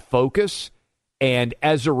wasn't a focus. And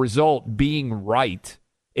as a result, being right,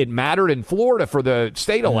 it mattered in Florida for the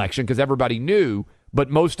state election because everybody knew, but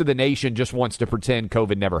most of the nation just wants to pretend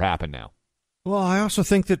COVID never happened now. Well, I also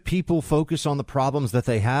think that people focus on the problems that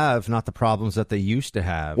they have, not the problems that they used to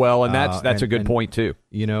have. Well, and that's a good point, too.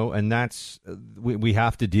 You know, and that's we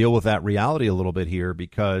have to deal with that reality a little bit here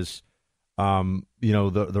because, you know,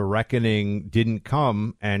 the reckoning didn't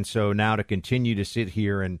come. And so now to continue to sit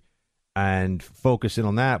here and focus in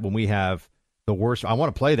on that when we have the worst. I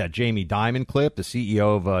want to play that Jamie Dimon clip, the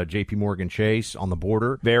CEO of JP Morgan Chase on the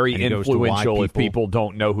border. Very influential if people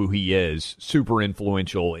don't know who he is. Super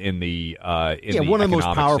influential in the one of the most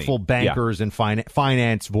powerful bankers and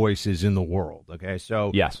finance voices in the world. Okay,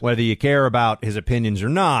 so yes, whether you care about his opinions or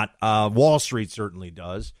not, Wall Street certainly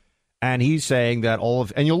does. And he's saying that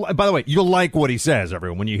by the way, you'll like what he says,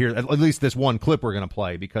 everyone, when you hear at least this one clip we're going to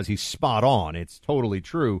play because he's spot on. It's totally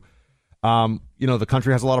true. You know, the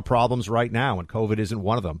country has a lot of problems right now, and COVID isn't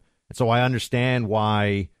one of them. And so I understand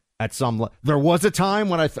why there was a time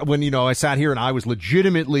when I sat here and I was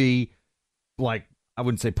legitimately, like, I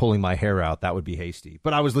wouldn't say pulling my hair out. That would be hasty.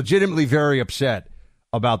 But I was legitimately very upset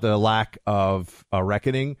about the lack of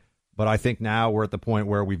reckoning. But I think now we're at the point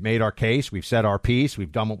where we've made our case. We've said our piece.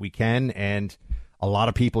 We've done what we can. And a lot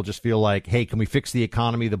of people just feel like, hey, can we fix the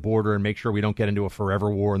economy, the border, and make sure we don't get into a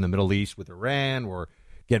forever war in the Middle East with Iran or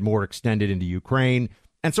get more extended into Ukraine.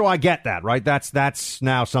 And so I get that, right? That's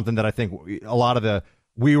now something that I think a lot of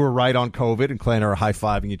we were right on COVID, and Clay and I are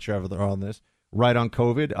high-fiving each other on this, right on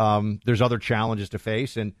COVID. There's other challenges to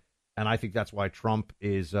face, and I think that's why Trump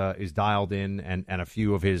is dialed in, and a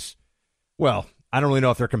few of his, well, I don't really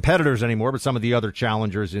know if they're competitors anymore, but some of the other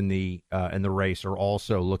challengers in the race are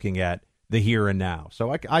also looking at the here and now.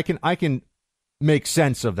 So I can make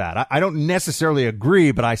sense of that. I don't necessarily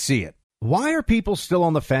agree, but I see it. Why are people still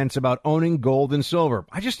on the fence about owning gold and silver?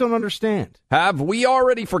 I just don't understand. Have we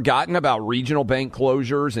already forgotten about regional bank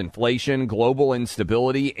closures, inflation, global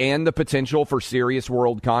instability, and the potential for serious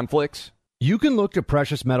world conflicts? You can look to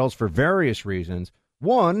precious metals for various reasons.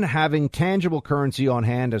 1, having tangible currency on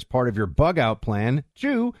hand as part of your bug-out plan.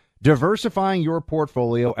 2, diversifying your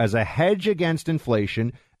portfolio as a hedge against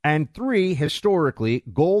inflation. And 3, historically,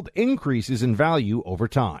 gold increases in value over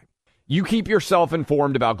time. You keep yourself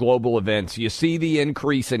informed about global events. You see the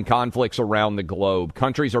increase in conflicts around the globe.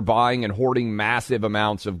 Countries are buying and hoarding massive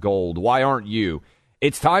amounts of gold. Why aren't you?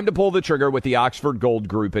 It's time to pull the trigger with the Oxford Gold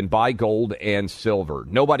Group and buy gold and silver.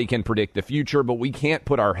 Nobody can predict the future, but we can't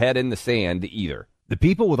put our head in the sand either. The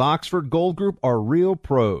people with Oxford Gold Group are real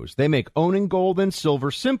pros. They make owning gold and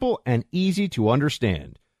silver simple and easy to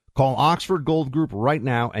understand. Call Oxford Gold Group right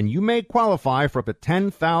now, and you may qualify for up to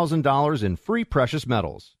 $10,000 in free precious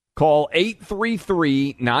metals. Call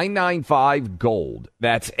 833-995-GOLD.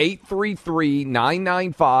 That's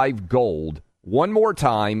 833-995-GOLD. One more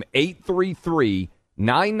time,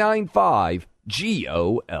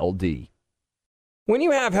 833-995-GOLD. When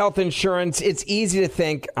you have health insurance, it's easy to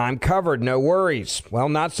think, I'm covered, no worries. Well,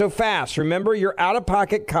 not so fast. Remember, your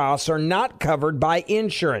out-of-pocket costs are not covered by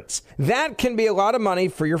insurance. That can be a lot of money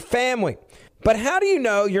for your family. But how do you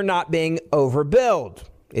know you're not being overbilled?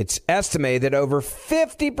 It's estimated that over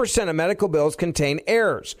 50% of medical bills contain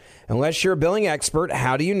errors. Unless you're a billing expert,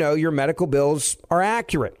 how do you know your medical bills are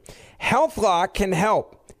accurate? HealthLock can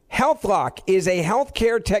help. HealthLock is a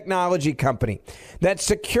healthcare technology company that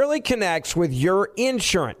securely connects with your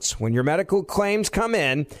insurance. When your medical claims come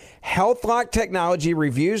in, HealthLock technology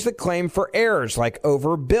reviews the claim for errors like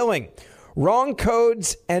overbilling, wrong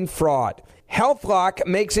codes, and fraud. HealthLock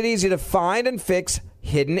makes it easy to find and fix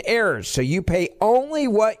hidden errors, so you pay only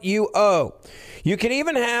what you owe. You can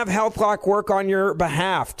even have HealthLock work on your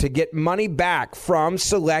behalf to get money back from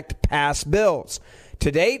select past bills.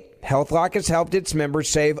 To date, HealthLock has helped its members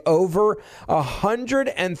save over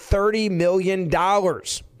 $130 million.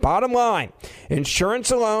 Bottom line, insurance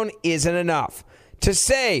alone isn't enough. To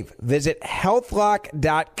save, visit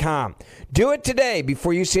healthlock.com. Do it today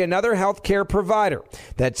before you see another healthcare provider.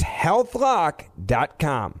 That's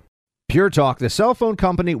healthlock.com. Pure Talk, the cell phone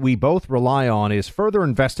company we both rely on, is further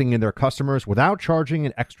investing in their customers without charging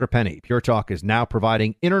an extra penny. Pure Talk is now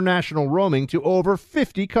providing international roaming to over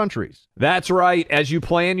 50 countries. That's right. As you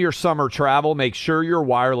plan your summer travel, make sure your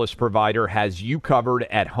wireless provider has you covered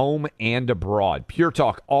at home and abroad. Pure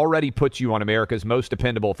Talk already puts you on America's most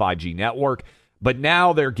dependable 5G network, but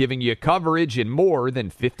now they're giving you coverage in more than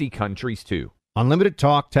 50 countries, too. Unlimited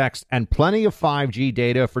talk, text, and plenty of 5G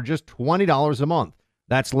data for just $20 a month.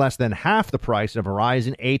 That's less than half the price of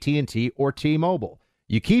Verizon, AT&T, or T-Mobile.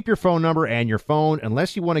 You keep your phone number and your phone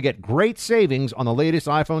unless you want to get great savings on the latest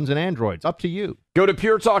iPhones and Androids. Up to you. Go to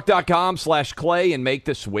puretalk.com/Clay and make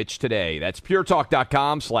the switch today. That's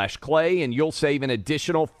puretalk.com/Clay, and you'll save an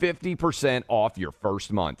additional 50% off your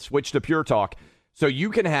first month. Switch to Pure Talk so you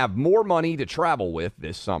can have more money to travel with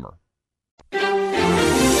this summer.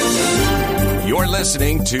 You're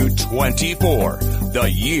listening to 24,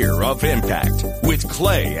 the Year of Impact, with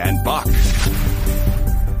Clay and Buck.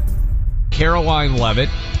 Caroline Leavitt,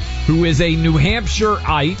 who is a New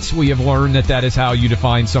Hampshireite. We have learned that is how you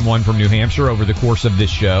define someone from New Hampshire over the course of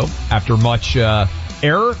this show. After much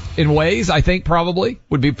error in ways, I think probably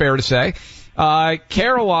would be fair to say.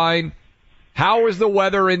 Caroline, how is the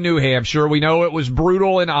weather in New Hampshire? We know it was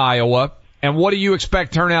brutal in Iowa. And what do you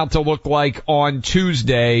expect turnout to look like on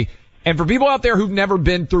Tuesday? And for people out there who've never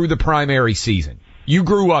been through the primary season, you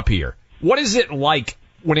grew up here. What is it like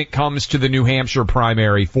when it comes to the New Hampshire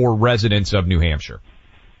primary for residents of New Hampshire?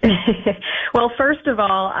 Well, first of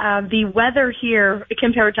all, the weather here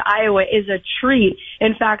compared to Iowa is a treat.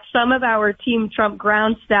 In fact, some of our Team Trump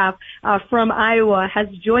ground staff from Iowa has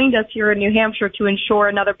joined us here in New Hampshire to ensure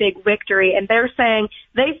another big victory, and they're saying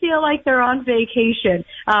they feel like they're on vacation.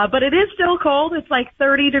 But it is still cold. It's like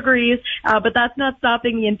 30 degrees, but that's not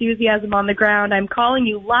stopping the enthusiasm on the ground. I'm calling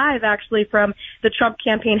you live, actually, from the Trump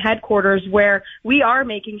campaign headquarters, where we are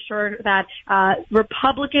making sure that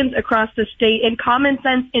Republicans across the state and common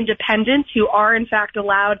sense independents who are, in fact,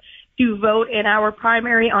 allowed to vote in our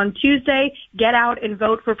primary on Tuesday, get out and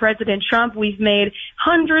vote for President Trump. We've made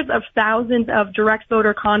hundreds of thousands of direct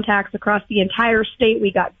voter contacts across the entire state.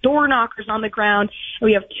 We got door knockers on the ground.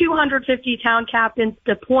 We have 250 town captains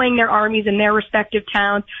deploying their armies in their respective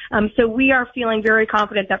towns. So we are feeling very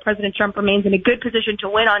confident that President Trump remains in a good position to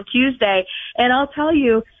win on Tuesday. And I'll tell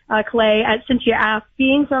you, Clay, since you asked,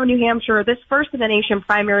 being from New Hampshire, this first of the nation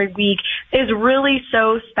primary week is really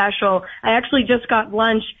so special. I actually just got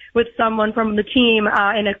lunch with someone from the team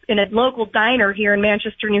in a local diner here in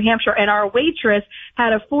Manchester, New Hampshire, and our waitress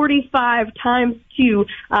had a 45x2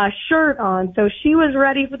 shirt on, so she was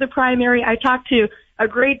ready for the primary. I talked to a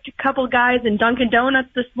great couple guys in Dunkin' Donuts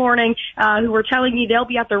this morning who were telling me they'll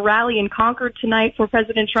be at the rally in Concord tonight for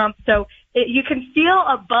President Trump. So you can feel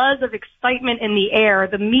a buzz of excitement in the air.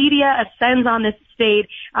 The media ascends on this state,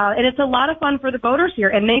 and it's a lot of fun for the voters here,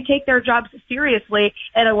 and they take their jobs seriously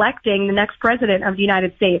at electing the next president of the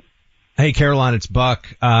United States. Hey, Caroline, it's Buck.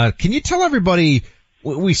 Can you tell everybody,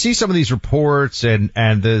 we see some of these reports and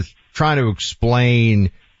the trying to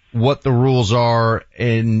explain what the rules are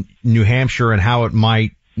in New Hampshire and how it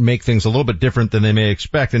might make things a little bit different than they may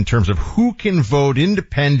expect in terms of who can vote,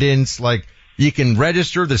 independents, like you can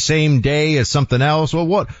register the same day as something else. Well,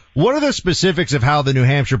 what are the specifics of how the New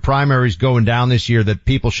Hampshire primary is going down this year that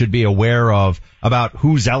people should be aware of about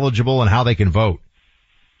who's eligible and how they can vote?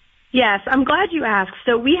 Yes, I'm glad you asked.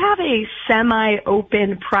 So we have a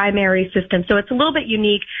semi-open primary system. So it's a little bit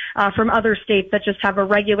unique from other states that just have a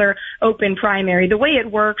regular open primary. The way it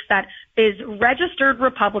works, that is registered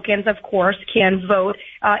Republicans, of course, can vote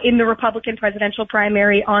in the Republican presidential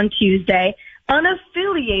primary on Tuesday.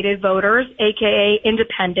 Unaffiliated voters, aka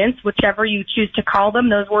independents, whichever you choose to call them,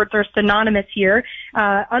 those words are synonymous here,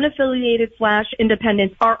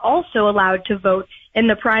 unaffiliated/independents are also allowed to vote in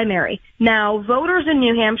the primary. Now, voters in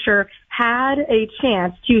New Hampshire had a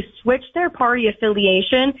chance to switch their party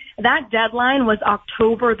affiliation. That deadline was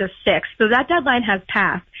October the 6th, so that deadline has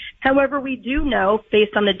passed. However, we do know,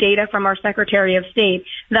 based on the data from our Secretary of State,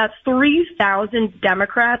 that 3,000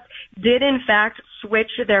 Democrats did in fact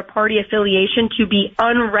switch their party affiliation to be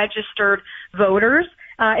unregistered voters.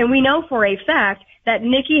 And we know for a fact that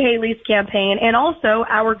Nikki Haley's campaign and also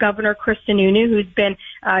our Governor Chris Sununu, who's been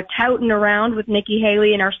touting around with Nikki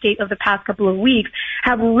Haley in our state of the past couple of weeks,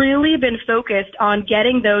 have really been focused on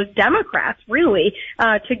getting those Democrats really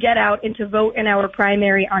to get out and to vote in our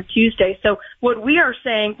primary on Tuesday. So what we are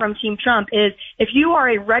saying from Team Trump is if you are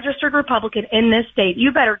a registered Republican in this state,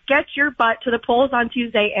 you better get your butt to the polls on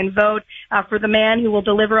Tuesday and vote for the man who will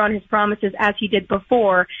deliver on his promises as he did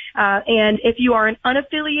before. And if you are an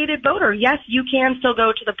unaffiliated voter, yes, you can still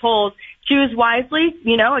go to the polls. Choose wisely,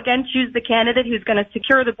 again, choose the candidate who's going to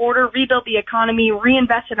secure the border, rebuild the economy,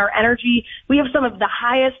 reinvest in our energy. We have some of the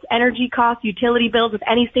highest energy cost utility bills of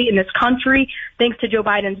any state in this country, thanks to Joe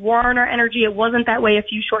Biden's war on our energy. It wasn't that way a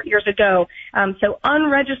few short years ago. So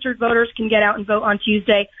unregistered voters can get out and vote on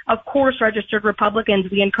Tuesday. Of course, registered Republicans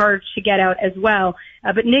we encourage to get out as well.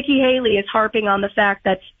 But Nikki Haley is harping on the fact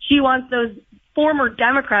that she wants those former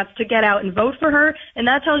Democrats to get out and vote for her, and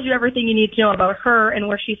that tells you everything you need to know about her and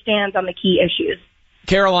where she stands on the key issues.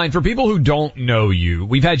 Caroline, for people who don't know you,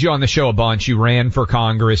 we've had you on the show a bunch. You ran for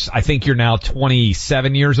Congress. I think you're now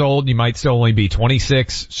 27 years old. You might still only be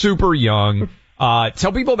 26. Super young.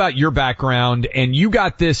 Tell people about your background, and you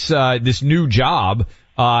got this new job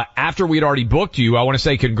after we'd already booked you. I want to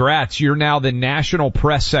say congrats. You're now the national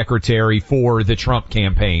press secretary for the Trump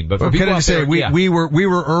campaign. But for people can I say, we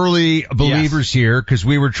were early believers here because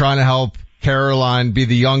we were trying to help Caroline be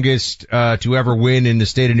the youngest to ever win in the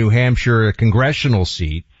state of New Hampshire a congressional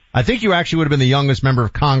seat. I think you actually would have been the youngest member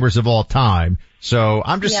of Congress of all time. So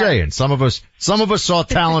I'm just saying, some of us saw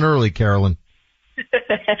talent early, Carolyn.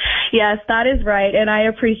 Yes, that is right, and I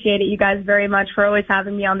appreciate it, you guys, very much for always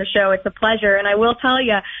having me on the show. It's a pleasure, and I will tell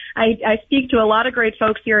you, I speak to a lot of great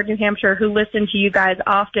folks here in New Hampshire who listen to you guys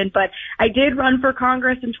often, but I did run for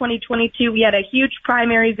Congress in 2022. We had a huge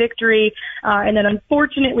primary victory, and then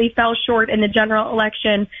unfortunately fell short in the general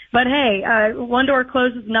election. But hey, one door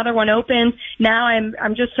closes, another one opens. Now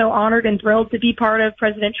I'm just so honored and thrilled to be part of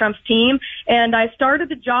President Trump's team, and I started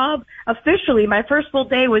the job officially. My first full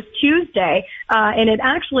day was Tuesday, and it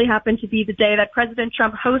actually happened to be the day that President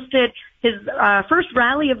Trump hosted his first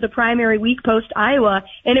rally of the primary week post Iowa,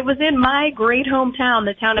 and it was in my great hometown,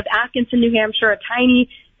 the town of Atkinson, New Hampshire, a tiny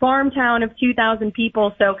farm town of 2,000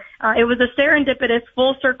 people. So it was a serendipitous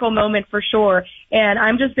full circle moment for sure. And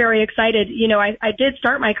I'm just very excited. I did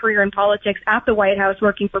start my career in politics at the White House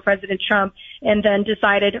working for President Trump, and then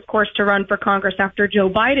decided, of course, to run for Congress after Joe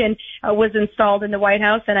Biden was installed in the White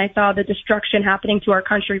House. And I saw the destruction happening to our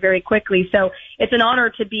country very quickly. So it's an honor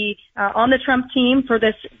to be on the Trump team for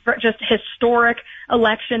this just historic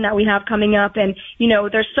election that we have coming up. And,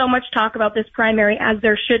 there's so much talk about this primary, as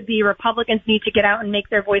there should be. Republicans need to get out and make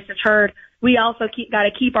their voices heard. We also got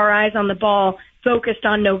to keep our eyes on the ball, focused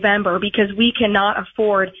on November, because we cannot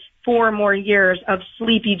afford 4 more years of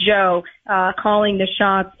Sleepy Joe calling the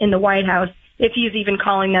shots in the White House, if he's even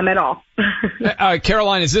calling them at all.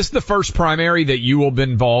 Caroline, is this the first primary that you will have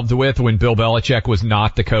been involved with when Bill Belichick was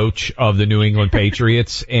not the coach of the New England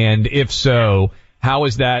Patriots? And if so, how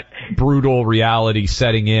is that brutal reality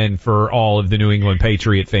setting in for all of the New England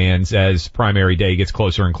Patriot fans as primary day gets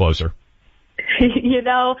closer and closer?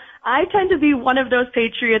 I tend to be one of those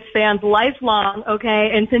Patriots fans lifelong,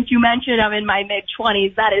 okay? And since you mentioned I'm in my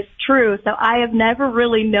mid-20s, that is true. So I have never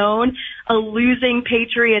really known a losing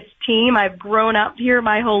Patriots team. I've grown up here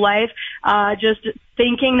my whole life, just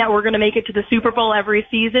thinking that we're going to make it to the Super Bowl every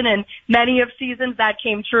season, and many of seasons that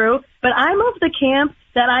came true. But I'm of the camp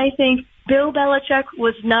that I think Bill Belichick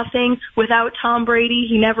was nothing without Tom Brady.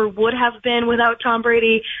 He never would have been without Tom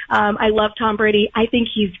Brady. I love Tom Brady. I think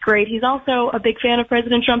he's great. He's also a big fan of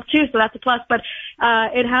President Trump, too, so that's a plus. But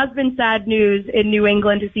it has been sad news in New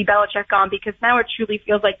England to see Belichick gone, because now it truly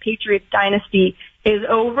feels like Patriots dynasty is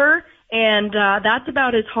over. And that's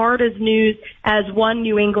about as hard as news as one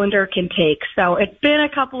New Englander can take. So it's been a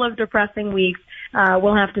couple of depressing weeks.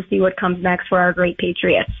 We'll have to see what comes next for our great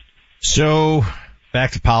Patriots. So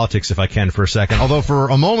back to politics, if I can, for a second. Although for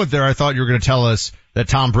a moment there, I thought you were going to tell us that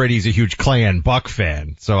Tom Brady's a huge Clay and Buck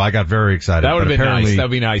fan. So I got very excited. That would have been nice. That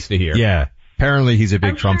would be nice to hear. Yeah. Apparently he's a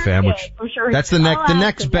big Trump fan, which that's the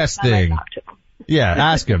next best thing. Yeah,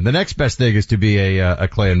 ask him. The next best thing is to be a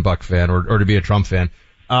Clay and Buck fan or to be a Trump fan.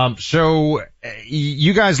 So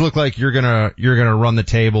you guys look like you're gonna run the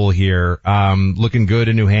table here, looking good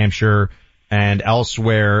in New Hampshire and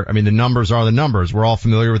elsewhere. I mean, the numbers are the numbers. We're all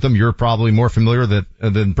familiar with them. You're probably more familiar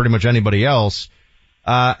than pretty much anybody else.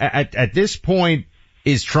 At this point,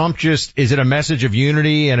 is Trump is it a message of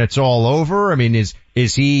unity and it's all over? I mean,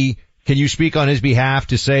 can you speak on his behalf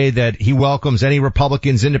to say that he welcomes any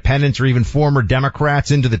Republicans, independents, or even former Democrats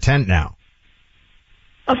into the tent now?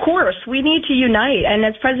 Of course, we need to unite. And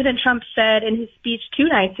as President Trump said in his speech 2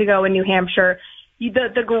 nights ago in New Hampshire,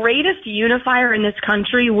 the greatest unifier in this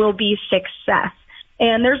country will be success.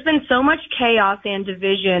 And there's been so much chaos and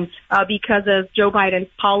division because of Joe Biden's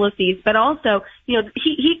policies, but also,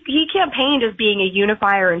 he campaigned as being a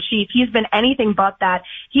unifier in chief. He's been anything but that.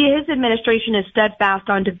 His administration is steadfast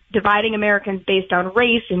on dividing Americans based on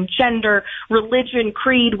race and gender, religion,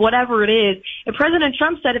 creed, whatever it is. And President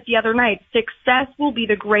Trump said it the other night, success will be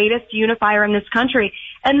the greatest unifier in this country.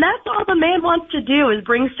 And that's all the man wants to do, is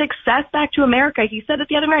bring success back to America. He said it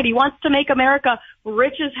the other night. He wants to make America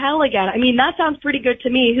rich as hell again. I mean, that sounds pretty good to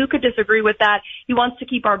me. Who could disagree with that? He wants to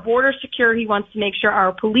keep our borders secure. He wants to make sure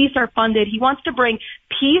our police are funded. He wants to bring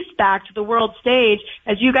peace back to the world stage.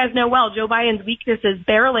 As you guys know well, Joe Biden's weakness is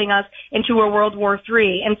barreling us into a World War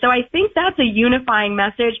III. And so I think that's a unifying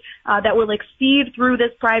message that will exceed through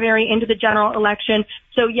this primary into the general election.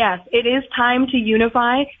 So yes, it is time to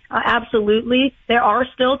unify. Absolutely. There are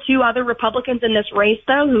still 2 other Republicans in this race,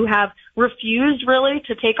 though, who have refused really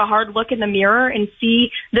to take a hard look in the mirror and see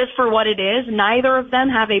this for what it is. Neither of them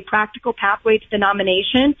have a practical pathway to the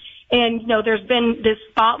nomination. And, there's been this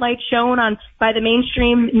spotlight shown by the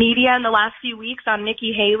mainstream media in the last few weeks on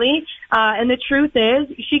Nikki Haley. And the truth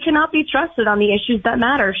is, she cannot be trusted on the issues that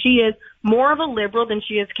matter. She is more of a liberal than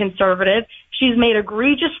she is conservative. She's made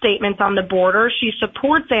egregious statements on the border. She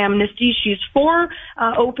supports amnesty. She's for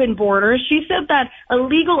open borders. She said that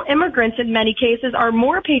illegal immigrants in many cases are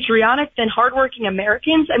more patriotic than hardworking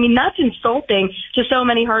Americans. I mean, that's insulting to so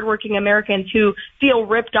many hardworking Americans who feel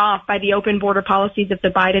ripped off by the open border policies of the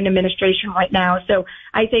Biden administration right now. So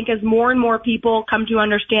I think as more and more people come to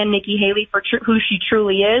understand Nikki Haley for who she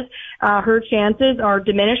truly is, her chances are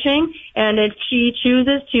diminishing. And if she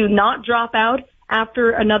chooses to not drop out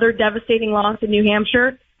after another devastating loss in New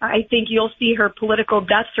Hampshire, I think you'll see her political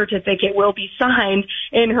death certificate will be signed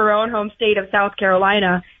in her own home state of South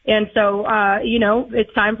Carolina. And so,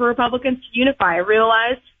 it's time for Republicans to unify. I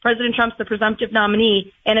realize President Trump's the presumptive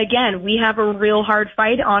nominee. And again, we have a real hard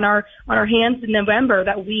fight on our hands in November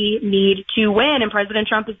that we need to win. And President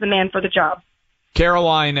Trump is the man for the job.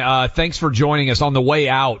 Caroline, thanks for joining us. On the way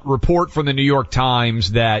out, report from the New York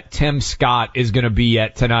Times that Tim Scott is going to be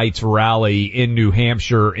at tonight's rally in New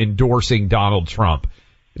Hampshire endorsing Donald Trump.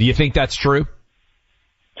 Do you think that's true?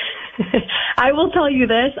 I will tell you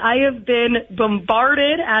this. I have been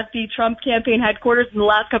bombarded at the Trump campaign headquarters in the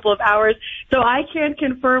last couple of hours, so I can't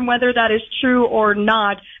confirm whether that is true or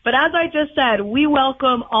not. But as I just said, we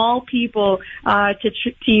welcome all people to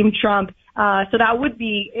Team Trump. So that would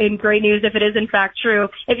be in great news if it is in fact true.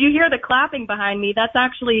 If you hear the clapping behind me, that's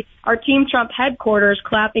actually our Team Trump headquarters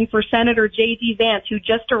clapping for Senator J.D. Vance, who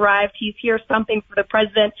just arrived. He's here stumping for the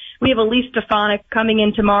president. We have Elise Stefanik coming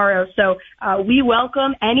in tomorrow. So we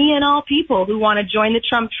welcome any and all people who want to join the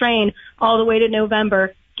Trump train all the way to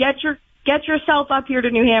November. Get yourself up here to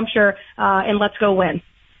New Hampshire and let's go win.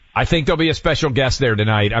 I think there'll be a special guest there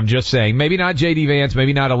tonight. I'm just saying. Maybe not J.D. Vance,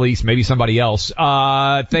 maybe not Elise, maybe somebody else.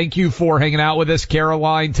 Thank you for hanging out with us,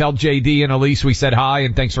 Caroline. Tell J.D. and Elise we said hi,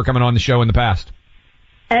 and thanks for coming on the show in the past.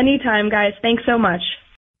 Anytime, guys. Thanks so much.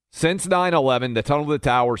 Since 9/11, the Tunnel to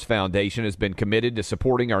Towers Foundation has been committed to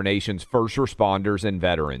supporting our nation's first responders and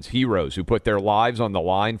veterans, heroes who put their lives on the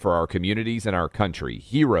line for our communities and our country,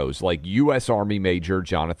 heroes like U.S. Army Major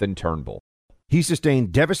Jonathan Turnbull. He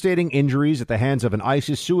sustained devastating injuries at the hands of an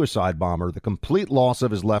ISIS suicide bomber, the complete loss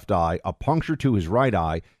of his left eye, a puncture to his right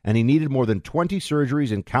eye, and he needed more than 20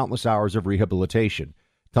 surgeries and countless hours of rehabilitation.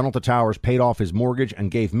 Tunnel to Towers paid off his mortgage and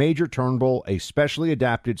gave Major Turnbull a specially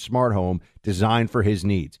adapted smart home designed for his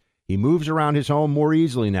needs. He moves around his home more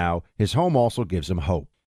easily now. His home also gives him hope.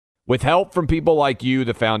 With help from people like you,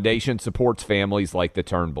 the foundation supports families like the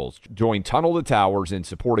Turnbulls. Join Tunnel to Towers in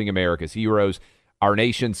supporting America's heroes, our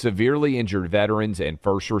nation's severely injured veterans and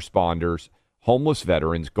first responders, homeless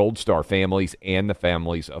veterans, Gold Star families, and the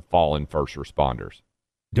families of fallen first responders.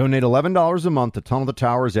 Donate $11 a month to Tunnel to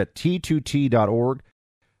Towers at T2T.org.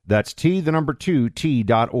 That's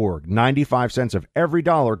T2T.org. 95 cents of every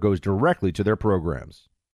dollar goes directly to their programs.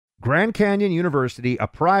 Grand Canyon University, a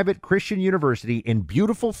private Christian university in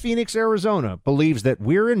beautiful Phoenix, Arizona, believes that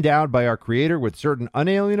we're endowed by our Creator with certain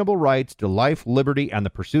unalienable rights to life, liberty, and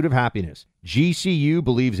the pursuit of happiness. GCU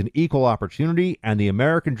believes in equal opportunity, and the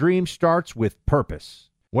American dream starts with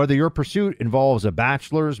purpose. Whether your pursuit involves a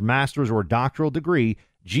bachelor's, master's, or doctoral degree,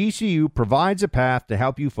 GCU provides a path to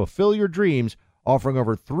help you fulfill your dreams, offering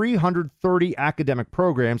over 330 academic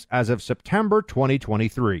programs as of September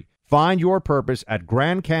 2023. Find your purpose at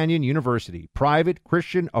Grand Canyon University. Private,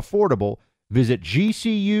 Christian, affordable. Visit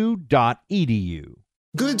gcu.edu.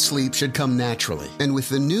 Good sleep should come naturally, and with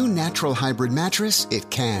the new Natural Hybrid mattress, it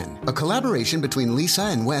can. A collaboration between Lisa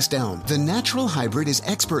and West Elm, the Natural Hybrid is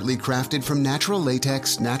expertly crafted from natural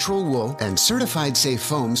latex, natural wool, and certified safe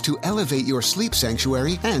foams to elevate your sleep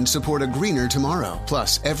sanctuary and support a greener tomorrow.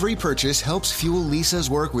 Plus, every purchase helps fuel Lisa's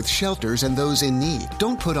work with shelters and those in need.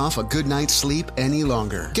 Don't put off a good night's sleep any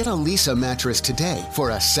longer. Get a Lisa mattress today for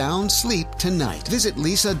a sound sleep tonight. Visit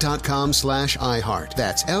lisa.com/iHeart.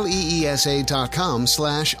 That's LEESA.com/iHeart.